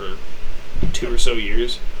standard for 2 or so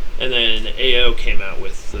years, and then AO came out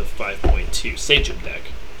with the 5.2 Sachem deck.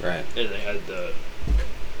 Right. And they had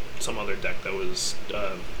some other deck that was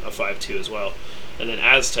a 5.2 as well, and then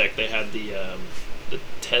Aztec they had the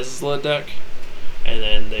Tesla deck. And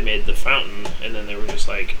then they made the Fountain, and then they were just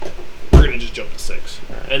like, we're gonna just jump to 6.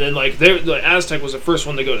 And then like the Aztec was the first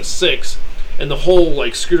one to go to 6, and the whole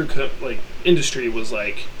like scooter industry was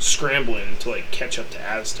like scrambling to like catch up to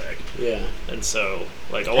Aztec. Yeah. And so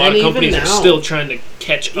like a lot of companies are still trying to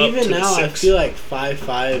catch up. Even to now, the 6. I feel like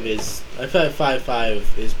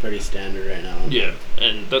 5.5 is pretty standard right now. Yeah,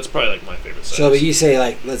 and that's probably like my favorite size. So, but you say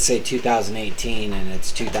like let's say 2018, and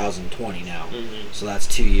it's 2020 now, so that's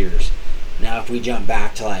 2 years. Now, if we jump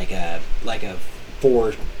back to like a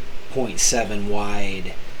 4.7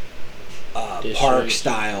 wide park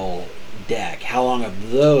style deck, how long of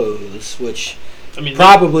those, which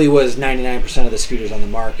probably was 99% of the scooters on the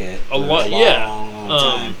market, a long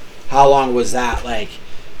time. How long was that? Like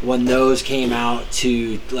when those came out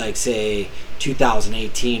to like say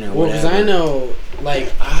 2018 or whatever? Well, because I know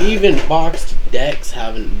like even boxed decks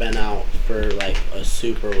haven't been out for like a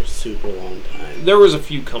super long time. There was a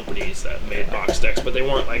few companies that made box decks, but they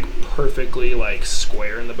weren't like perfectly like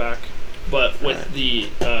square in the back. But with the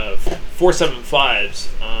 4.75s,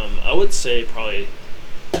 I would say probably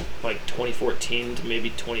like 2014 to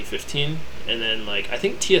maybe 2015, and then like I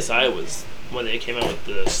think TSI was when they came out with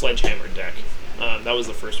the Sledgehammer deck. That was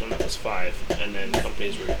the first one that was 5, and then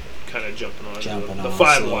companies were kind of jumping on the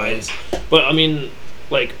 5 wides. But I mean,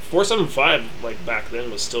 like 4.75, like back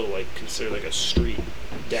then was still like considered like a street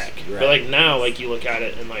deck. Right. But like now, like you look at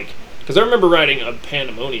it and like, because I remember riding a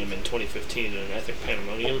Pandemonium in 2015, an Ethic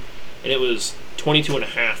Pandemonium, and it was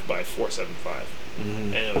 22.5 by 4.75.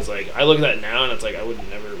 And it was like, I look at that now and it's like I would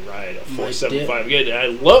never ride a 4.75 again. I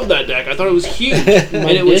love that deck. I thought it was huge, and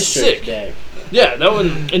it was sick. Deck. Yeah, that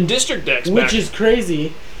one in district decks, which is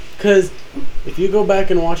crazy, because if you go back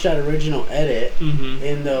and watch that original edit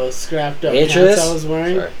in those scrapped up pants I was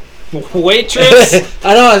wearing. Sorry. Waitress.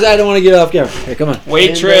 I don't want to get off camera. Here, come on.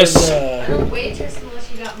 Waitress. You're a waitress unless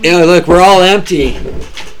you got. Yeah, look, we're all empty.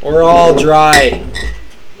 We're all dry.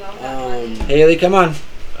 Haley, come on.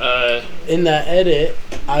 In that edit,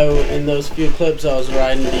 in those few clips, I was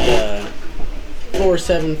riding the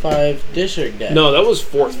 4.75 district deck. No, that was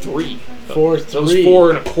 4.3. 4.3. That was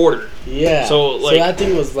 4 1/4. Yeah. So that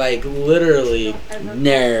thing was like literally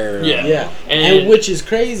narrow. Yeah. And which is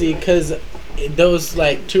crazy because those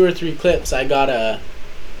like 2 or 3 clips, I got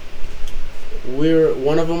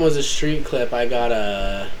one of them was a street clip. I got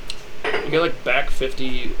You got like back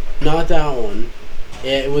 50. Not that one.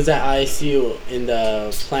 It was at ISU in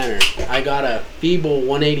the planner. I got a feeble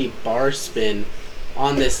 180 bar spin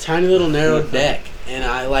on this tiny little narrow deck, and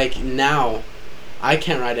now I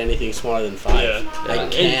can't ride anything smaller than 5. Yeah. I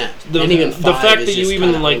can't. And even 5 the fact that you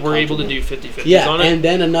even like were able to do 50/50s on it. And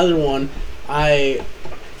then another one, I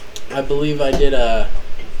believe I did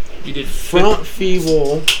you did front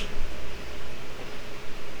feeble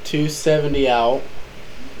 270 out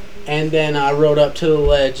and then I rode up to the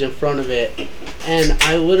ledge in front of it, and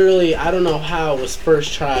I don't know how, it was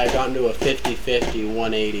first try, I got into a 50-50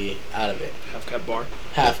 180 out of it.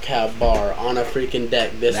 Half cab bar on a freaking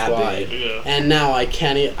deck this That wide. big. Yeah. And now I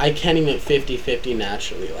can't even 50-50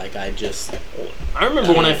 naturally. Like I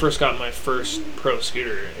remember when I first got my first pro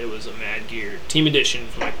scooter, it was a Mad Gear Team Edition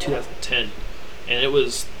from like 2010. And it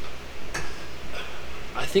was,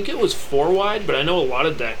 I think it was 4 wide, but I know a lot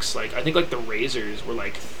of decks, like I think like the Razors were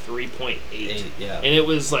like 3.8. Yeah. And it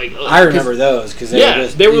was like, I remember those because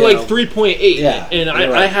they were like 3.8. Yeah, and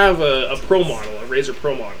right. I have a Pro model, a Razor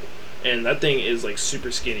Pro model, and that thing is like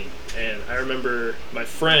super skinny. And I remember my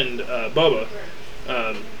friend Bubba,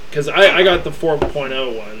 because I got the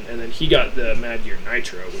 4.0 one, and then he got the Mad Gear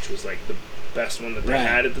Nitro, which was like the best one that they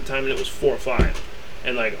had at the time, and it was 4.5.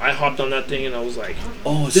 And like I hopped on that thing, and I was like,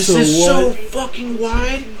 "Oh, this is so fucking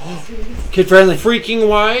wide, kid friendly, freaking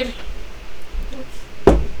wide."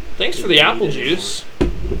 Thanks for the apple juice.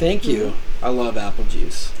 Thank you. I love apple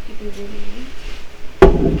juice.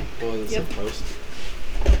 What was it supposed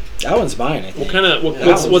to? That one's mine. I think. What kind of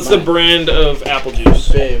Yeah, what's the brand of apple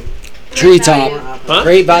juice? Babe. Treetop. Huh?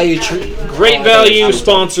 Great value tree. Great Value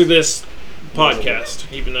sponsor this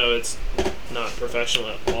podcast, even though it's not professional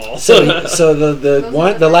at all. So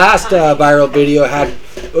the last viral video had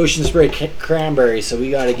Ocean Spray cranberry. So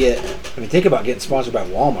we got to think about getting sponsored by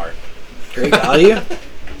Walmart. Great value.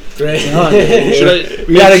 Great. Come on, dude. Should I?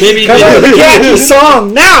 We gotta come up with a catchy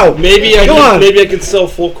song now. Maybe I could sell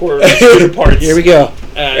full core scooter parts. Here we go.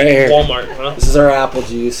 At Right here. Walmart, huh? This is our apple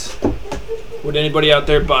juice. Would anybody out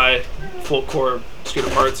there buy full core scooter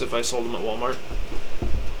parts if I sold them at Walmart?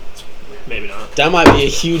 Maybe not. That might be a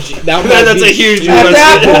huge. That's a huge. At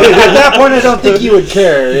that point, I don't think you would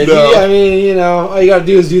care. If No. I mean, all you gotta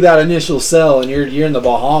do is do that initial sell, and you're in the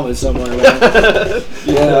Bahamas somewhere. Man.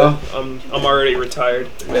 You know. I'm already retired.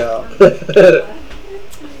 Yeah.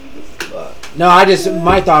 No,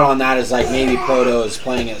 my thought on that is like maybe Proto is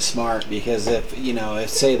playing it smart because if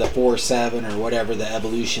say the 4.7 or whatever the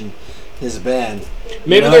evolution has been,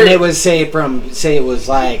 Maybe and it was say it was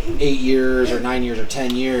like 8 years or 9 years or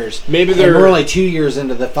 10 years. Maybe and they're we're only 2 years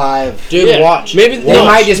into the 5. Dude, watch. Maybe They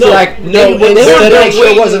might just be like, no, they instead would of make sure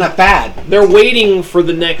it wasn't a fad. They're waiting for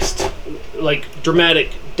the next like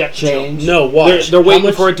dramatic deck Change. No, watch. They're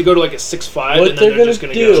waiting for it to go to like a 6.5, What and then they're just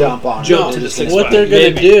gonna gonna do- Jump on jump it. to the Just 6.5. What they're gonna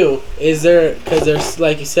Maybe. do is because there's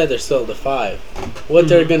like you said, they're still at the 5. What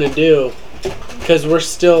they're gonna do, because we're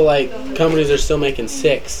still like companies are still making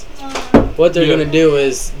 6. What they're gonna do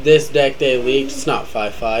is this deck they leaked. It's not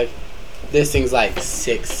 5.5. This thing's like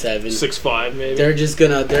 6.7. 6.5 maybe.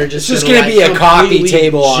 It's just gonna be a coffee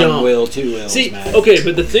table on two wheels. See, man. okay,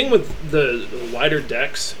 but the thing with the wider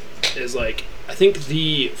decks is like I think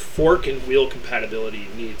the fork and wheel compatibility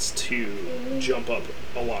needs to jump up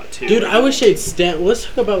a lot too. Dude, I wish they'd let's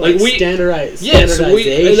talk about like standardization.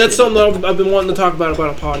 And that's something that I've been wanting to talk about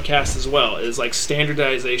a podcast as well. Is like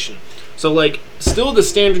standardization. So like, still the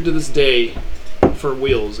standard to this day for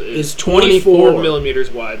wheels is 24 millimeters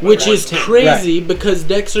wide, by which is 110. crazy because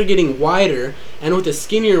decks are getting wider, and with a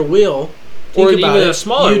skinnier wheel, Or think about even it, a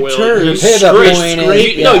smaller you wheel, turn, you You pivot point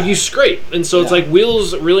scrape. is- No, yeah. you scrape, and so it's Yeah. like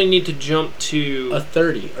wheels really need to jump to a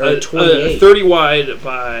 30 or a 28. 30 wide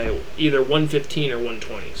by either 115 or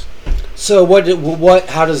 120s. So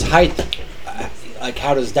how does height, like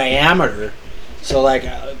how does diameter? So like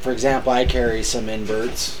for example, I carry some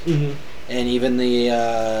inverts, Mm-hmm. and even the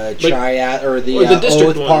Like- triad or the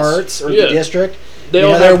district oath ones. parts or Yeah. the district. They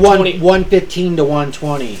all they're have 115 to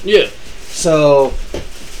 120. Yeah. So,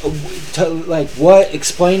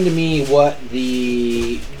 explain to me what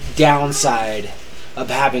the downside of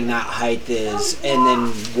having that height is, and then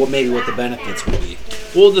what the benefits would be.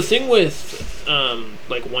 Well, the thing with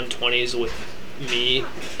like 120s with me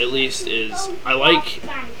at least is I like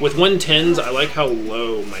with 110s I like how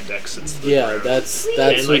low my deck sits to the Yeah, ground. that's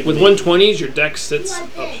And like with me. 120s your deck sits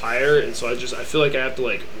up higher, and so I feel like I have to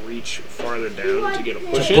like reach farther down to get a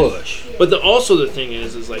push in. Push. But also the thing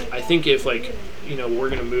is like I think if like we're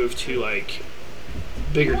gonna move to like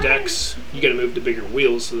bigger decks, you gotta move to bigger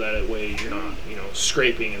wheels so that way you're not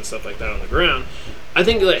scraping and stuff like that on the ground. I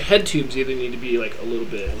think like head tubes either need to be like a little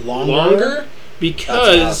bit longer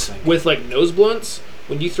because thinking. with like nose blunts,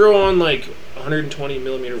 when you throw on like 120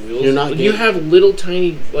 millimeter wheels, You're not you getting- have little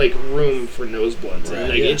tiny like room for nose blunts, and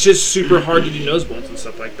like, it's just super hard to do nose blunts and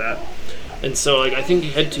stuff like that. And so like I think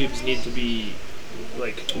head tubes need to be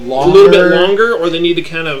like a little bit longer, or they need to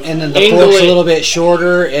kind of And then the angle fork's it. a little bit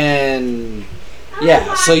shorter, and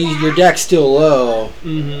so your deck's still low,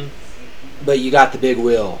 Mm-hmm. but you got the big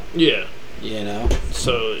wheel. Yeah. You know.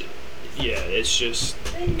 So yeah, it's just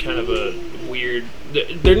kind of a weird.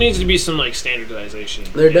 There needs to be some like standardization.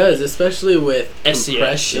 There does, especially with SCS.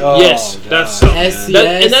 compression. Oh, Yes, God. that's something.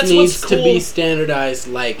 SCS And that's needs what's to cool. be standardized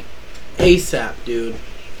like ASAP, dude.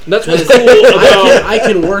 That's what's 'Cause cool about. I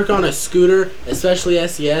can work on a scooter, especially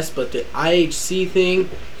SCS, but the IHC thing,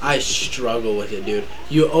 I struggle with it, dude.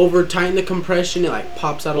 You over tighten the compression, it like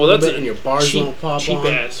pops out a Well, little that's bit, a and your bars cheap, won't pop cheap on.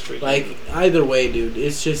 ass freaking. Like either way, dude,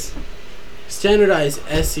 it's just standardized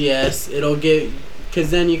SCS. It'll get, because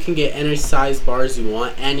then you can get any size bars you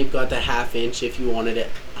want, and you've got the 1/2 inch if you wanted it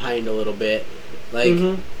behind a little bit. Like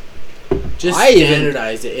Mhm. just I even-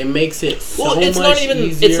 standardize it. It makes it so Well, it's much not even.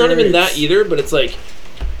 easier. It's not even that either. But it's like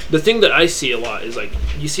the thing that I see a lot is like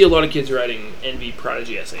you see a lot of kids riding NV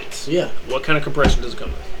Prodigy S8s. Yeah, What kind of compression does it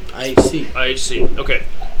come with? IHC. IHC. Okay,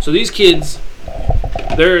 so these kids,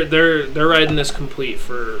 they're riding this complete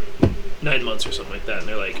for 9 months or something like that, and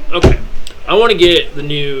they're like, okay, I want to get the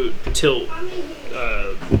new tilt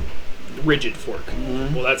rigid fork.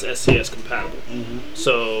 Well, that's SCS compatible.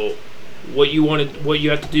 So what you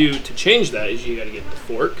have to do to change that is you got to get the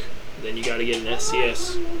fork, then you got to get an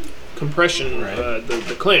SCS compression, Right.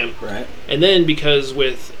 the clamp, Right. and then because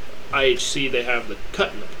with IHC they have the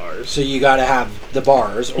cut in the bars. So you got to have the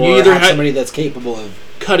bars, or You either have ha- somebody that's capable of.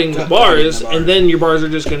 cutting the Cutting bars, the bars. and then your bars are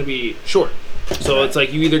just going to be short. So Right. it's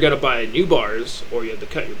like you either got to buy new bars or you have to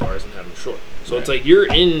cut your bars and have them short. So it's Right. like you're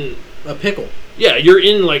in, A pickle. yeah, you're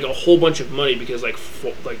in like a whole bunch of money because like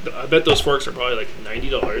I bet those forks are probably like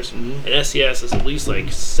 $90, Mhm. and SCS is at least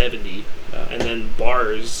like 70, and then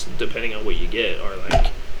bars, depending on what you get, are like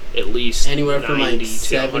at least Anywhere from 90 like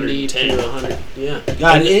 70 to 110. 100. Yeah.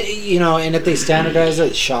 God, and if they standardize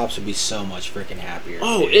it, shops would be so much freaking happier.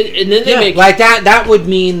 Oh, and then they Yeah, make Like that would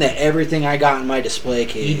mean that everything I got in my display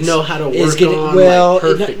case You'd know how to is work getting on well. like,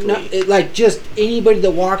 perfectly. Like just anybody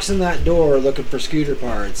that walks in that door looking for scooter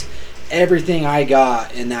parts, everything I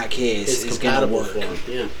got in that case It's is gonna compatible work. for 'em,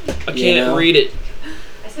 yeah. I you can't know? read it.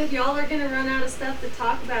 I said y'all are gonna run out of stuff to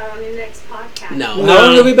talk about on your next podcast. No. How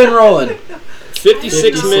long have we been rolling?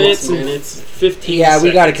 56 minutes. 15 Yeah, we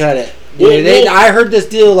got to seconds. cut it. We'll- Dude, we'll- I heard this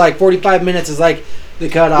deal like 45 minutes is like the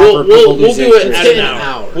cutoff We'll for people do who's it interested. at an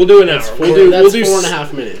hour. We'll do an hour. We'll do That's we'll do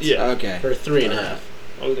 4.5 minutes. Yeah. Okay. Or 3.5.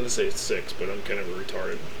 I was gonna say 6, but I'm kind of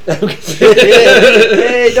retarded.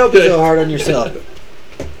 Hey, don't be so hard on yourself.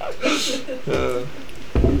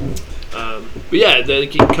 But yeah, the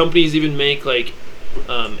companies even make like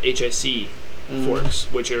HIC forks,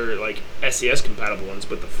 which are like SCS compatible ones,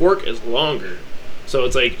 but the fork is longer. So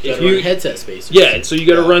it's like if you headset spacers. yeah, so you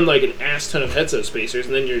got to Yeah. run like an ass ton of headset spacers,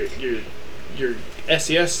 and then your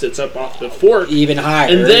SCS sits up off the fork. Even higher.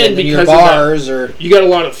 And then your because of that- bars or You got a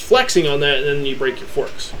lot of flexing on that, and then you break your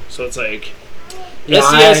forks. So it's like Yeah,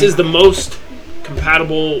 SCS I- is the most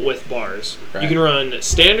compatible with bars. Right. You can run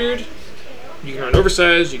standard, you can run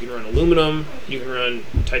oversized, you can run aluminum, you can run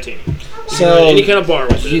titanium. You can So, run any kind of bar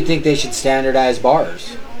with do you it. think they should standardize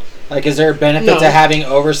bars? Like, is there a benefit No. to having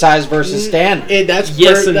oversized versus standard?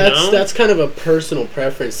 Yes and no. That's kind of a personal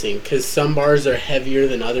preference thing, because some bars are heavier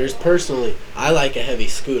than others. Personally, I like a heavy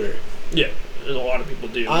scooter. Yeah, and a lot of people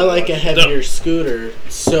do. I but like a lot of people heavier don't. scooter.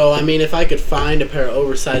 So, I mean, if I could find a pair of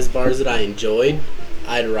oversized bars that I enjoyed,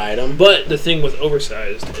 I'd ride them. But the thing with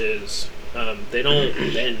oversized is they don't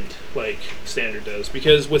bend like standard does,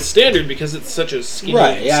 because with standard, because it's such a skinny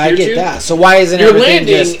Right, yeah, I steer get tube, that. So why isn't You're everything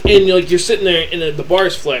landing just... and you're sitting there and the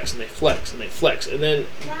bars flex and they flex and they flex, and then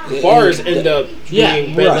the bars end up Yeah,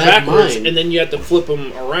 being bent right. backwards, Mine. and then you have to flip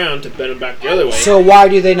them around to bend them back the other way. So why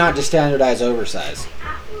do they not just standardize oversized?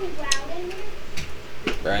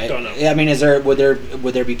 Right? Don't know. Yeah, I mean, would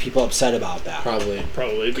there be people upset about that? Probably.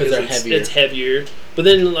 Probably 'Cause because they're it's heavier. it's heavier. But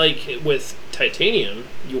then, like with titanium,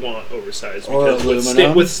 you want oversized, Or because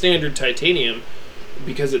aluminum. with standard titanium,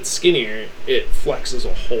 because it's skinnier, it flexes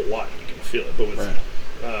a whole lot. You can feel it. But with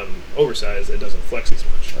Right. oversized, it doesn't flex as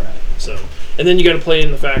much. Right. So, and then you got to play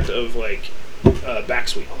in the fact of like back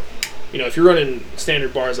sweep. You know, if you're running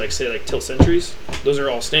standard bars, like say like Tilt Centuries, those are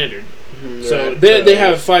all standard. So Right. they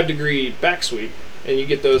have 5-degree back sweep, and you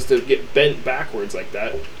get those to get bent backwards like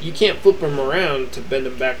that. You can't flip them around to bend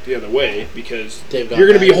them back the other way, because They've got you're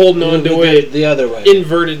going to be that. holding on to it the other way.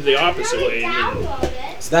 inverted the opposite way. And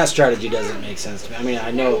So that strategy doesn't make sense to me. I mean,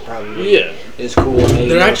 I know it probably then, yeah, is cool. Maybe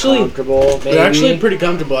They're more actually- comfortable. Maybe. They're actually pretty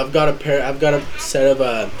comfortable. I've got a set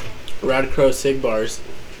of Radcrow Sig bars.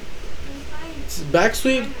 Back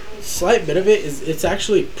sweep, slight bit of it it's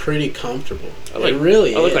actually pretty comfortable. I like it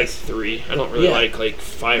really I like is. like 3. I don't really Yeah. like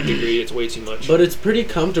 5-degree. It's way too much. But it's pretty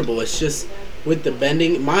comfortable. It's just with the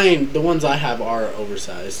bending, the ones I have are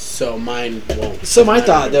oversized, so mine won't. So my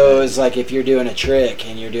thought though is like if you're doing a trick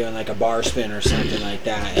and you're doing like a bar spin or something like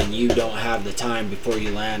that, and you don't have the time before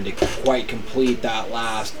you land to quite complete that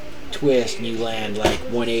last twist, and you land like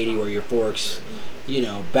 180 where your forks,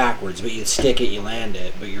 backwards, but you stick it, you land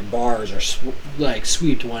it, but your bars are like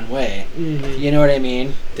swept one way. Mm-hmm. You know what I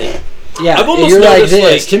mean? Yeah, I've almost you're like noticed,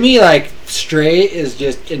 this. To me, like straight is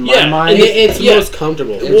just in my mind. It's most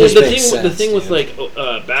comfortable. Well, just the makes thing, the sense, thing with dude.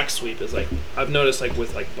 like back sweep is like I've noticed like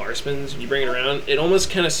with like bar spins, when you bring it around, it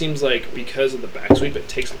almost kind of seems like because of the back sweep, it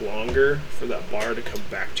takes longer for that bar to come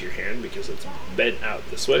back to your hand because it's bent out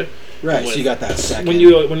this way. Right, so you got that second. When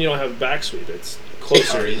you don't have back sweep, it's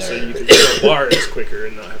closer, so you can throw bars quicker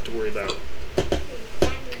and not have to worry about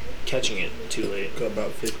catching it too late. Go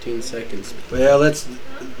about 15 seconds. Well,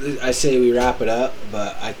 I say we wrap it up,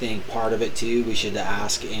 but I think part of it too, we should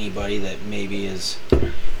ask anybody that maybe is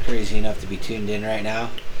crazy enough to be tuned in right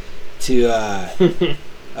now to,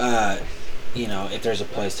 if there's a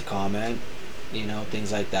place to comment,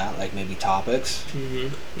 things like that, like maybe topics.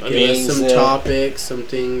 Mm-hmm. Give us some topics, some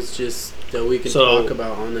things just that we can talk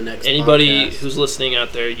about on the next anybody podcast. Who's listening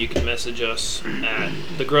out there, you can message us at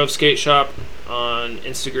the Grove Skate Shop on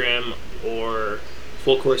Instagram or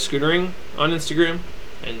Full Course Scootering on Instagram,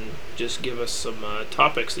 and just give us some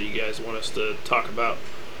topics that you guys want us to talk about.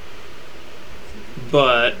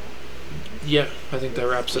 But yeah, I think that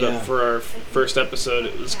wraps it up for our first episode.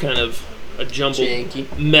 It was kind of a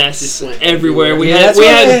jumbled mess everywhere. We had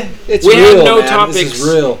no topics. This is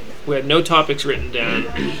real. We had no topics written down.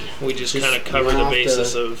 We just kind of covered the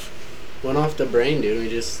basis of. Went off the brain, dude. We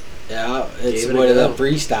just. Yeah, it's what the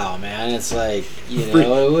freestyle, man. It's like the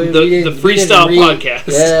freestyle podcast.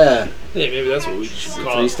 Yeah, hey, maybe that's what we should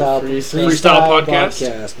call freestyle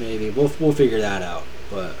podcast. Maybe we'll figure that out.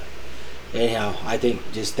 But anyhow, I think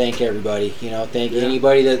just thank everybody. Thank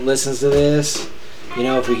anybody that listens to this.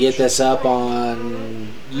 If we get this up on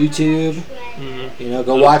YouTube,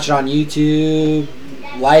 go watch it on YouTube.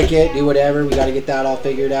 Like it, do whatever. We got to get that all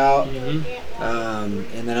figured out.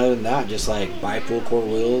 And then other than that, just like buy full court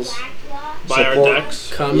wheels, buy our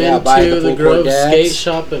decks, come into the Grove Skate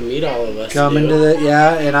Shop and meet all of us. Come into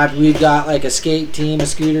and we've got like a skate team, a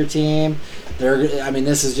scooter team.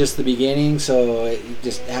 This is just the beginning, so it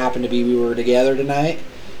just happened to be we were together tonight.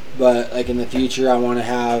 But like in the future, I want to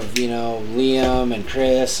have Liam and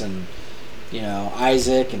Chris and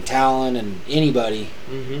Isaac and Talon and anybody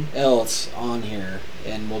else on here,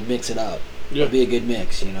 and we'll mix it up. Yeah. It'll be a good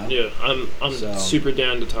mix, Yeah, I'm super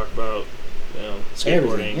down to talk about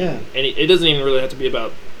skateboarding. Yeah. And it doesn't even really have to be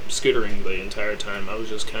about scootering the entire time. I was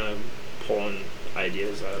just kind of pulling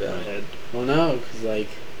ideas out of my head. Well, no, because like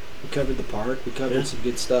we covered the park. We covered some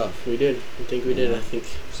good stuff. We did. I think we did. I think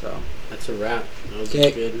so. That's a wrap. That was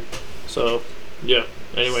good. So, yeah.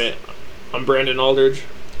 Anyway, I'm Brandon Aldridge.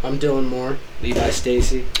 I'm Dylan Moore. Levi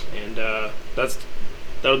Stacy. And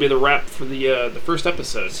that'll be the wrap for the first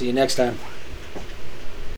episode. See you next time.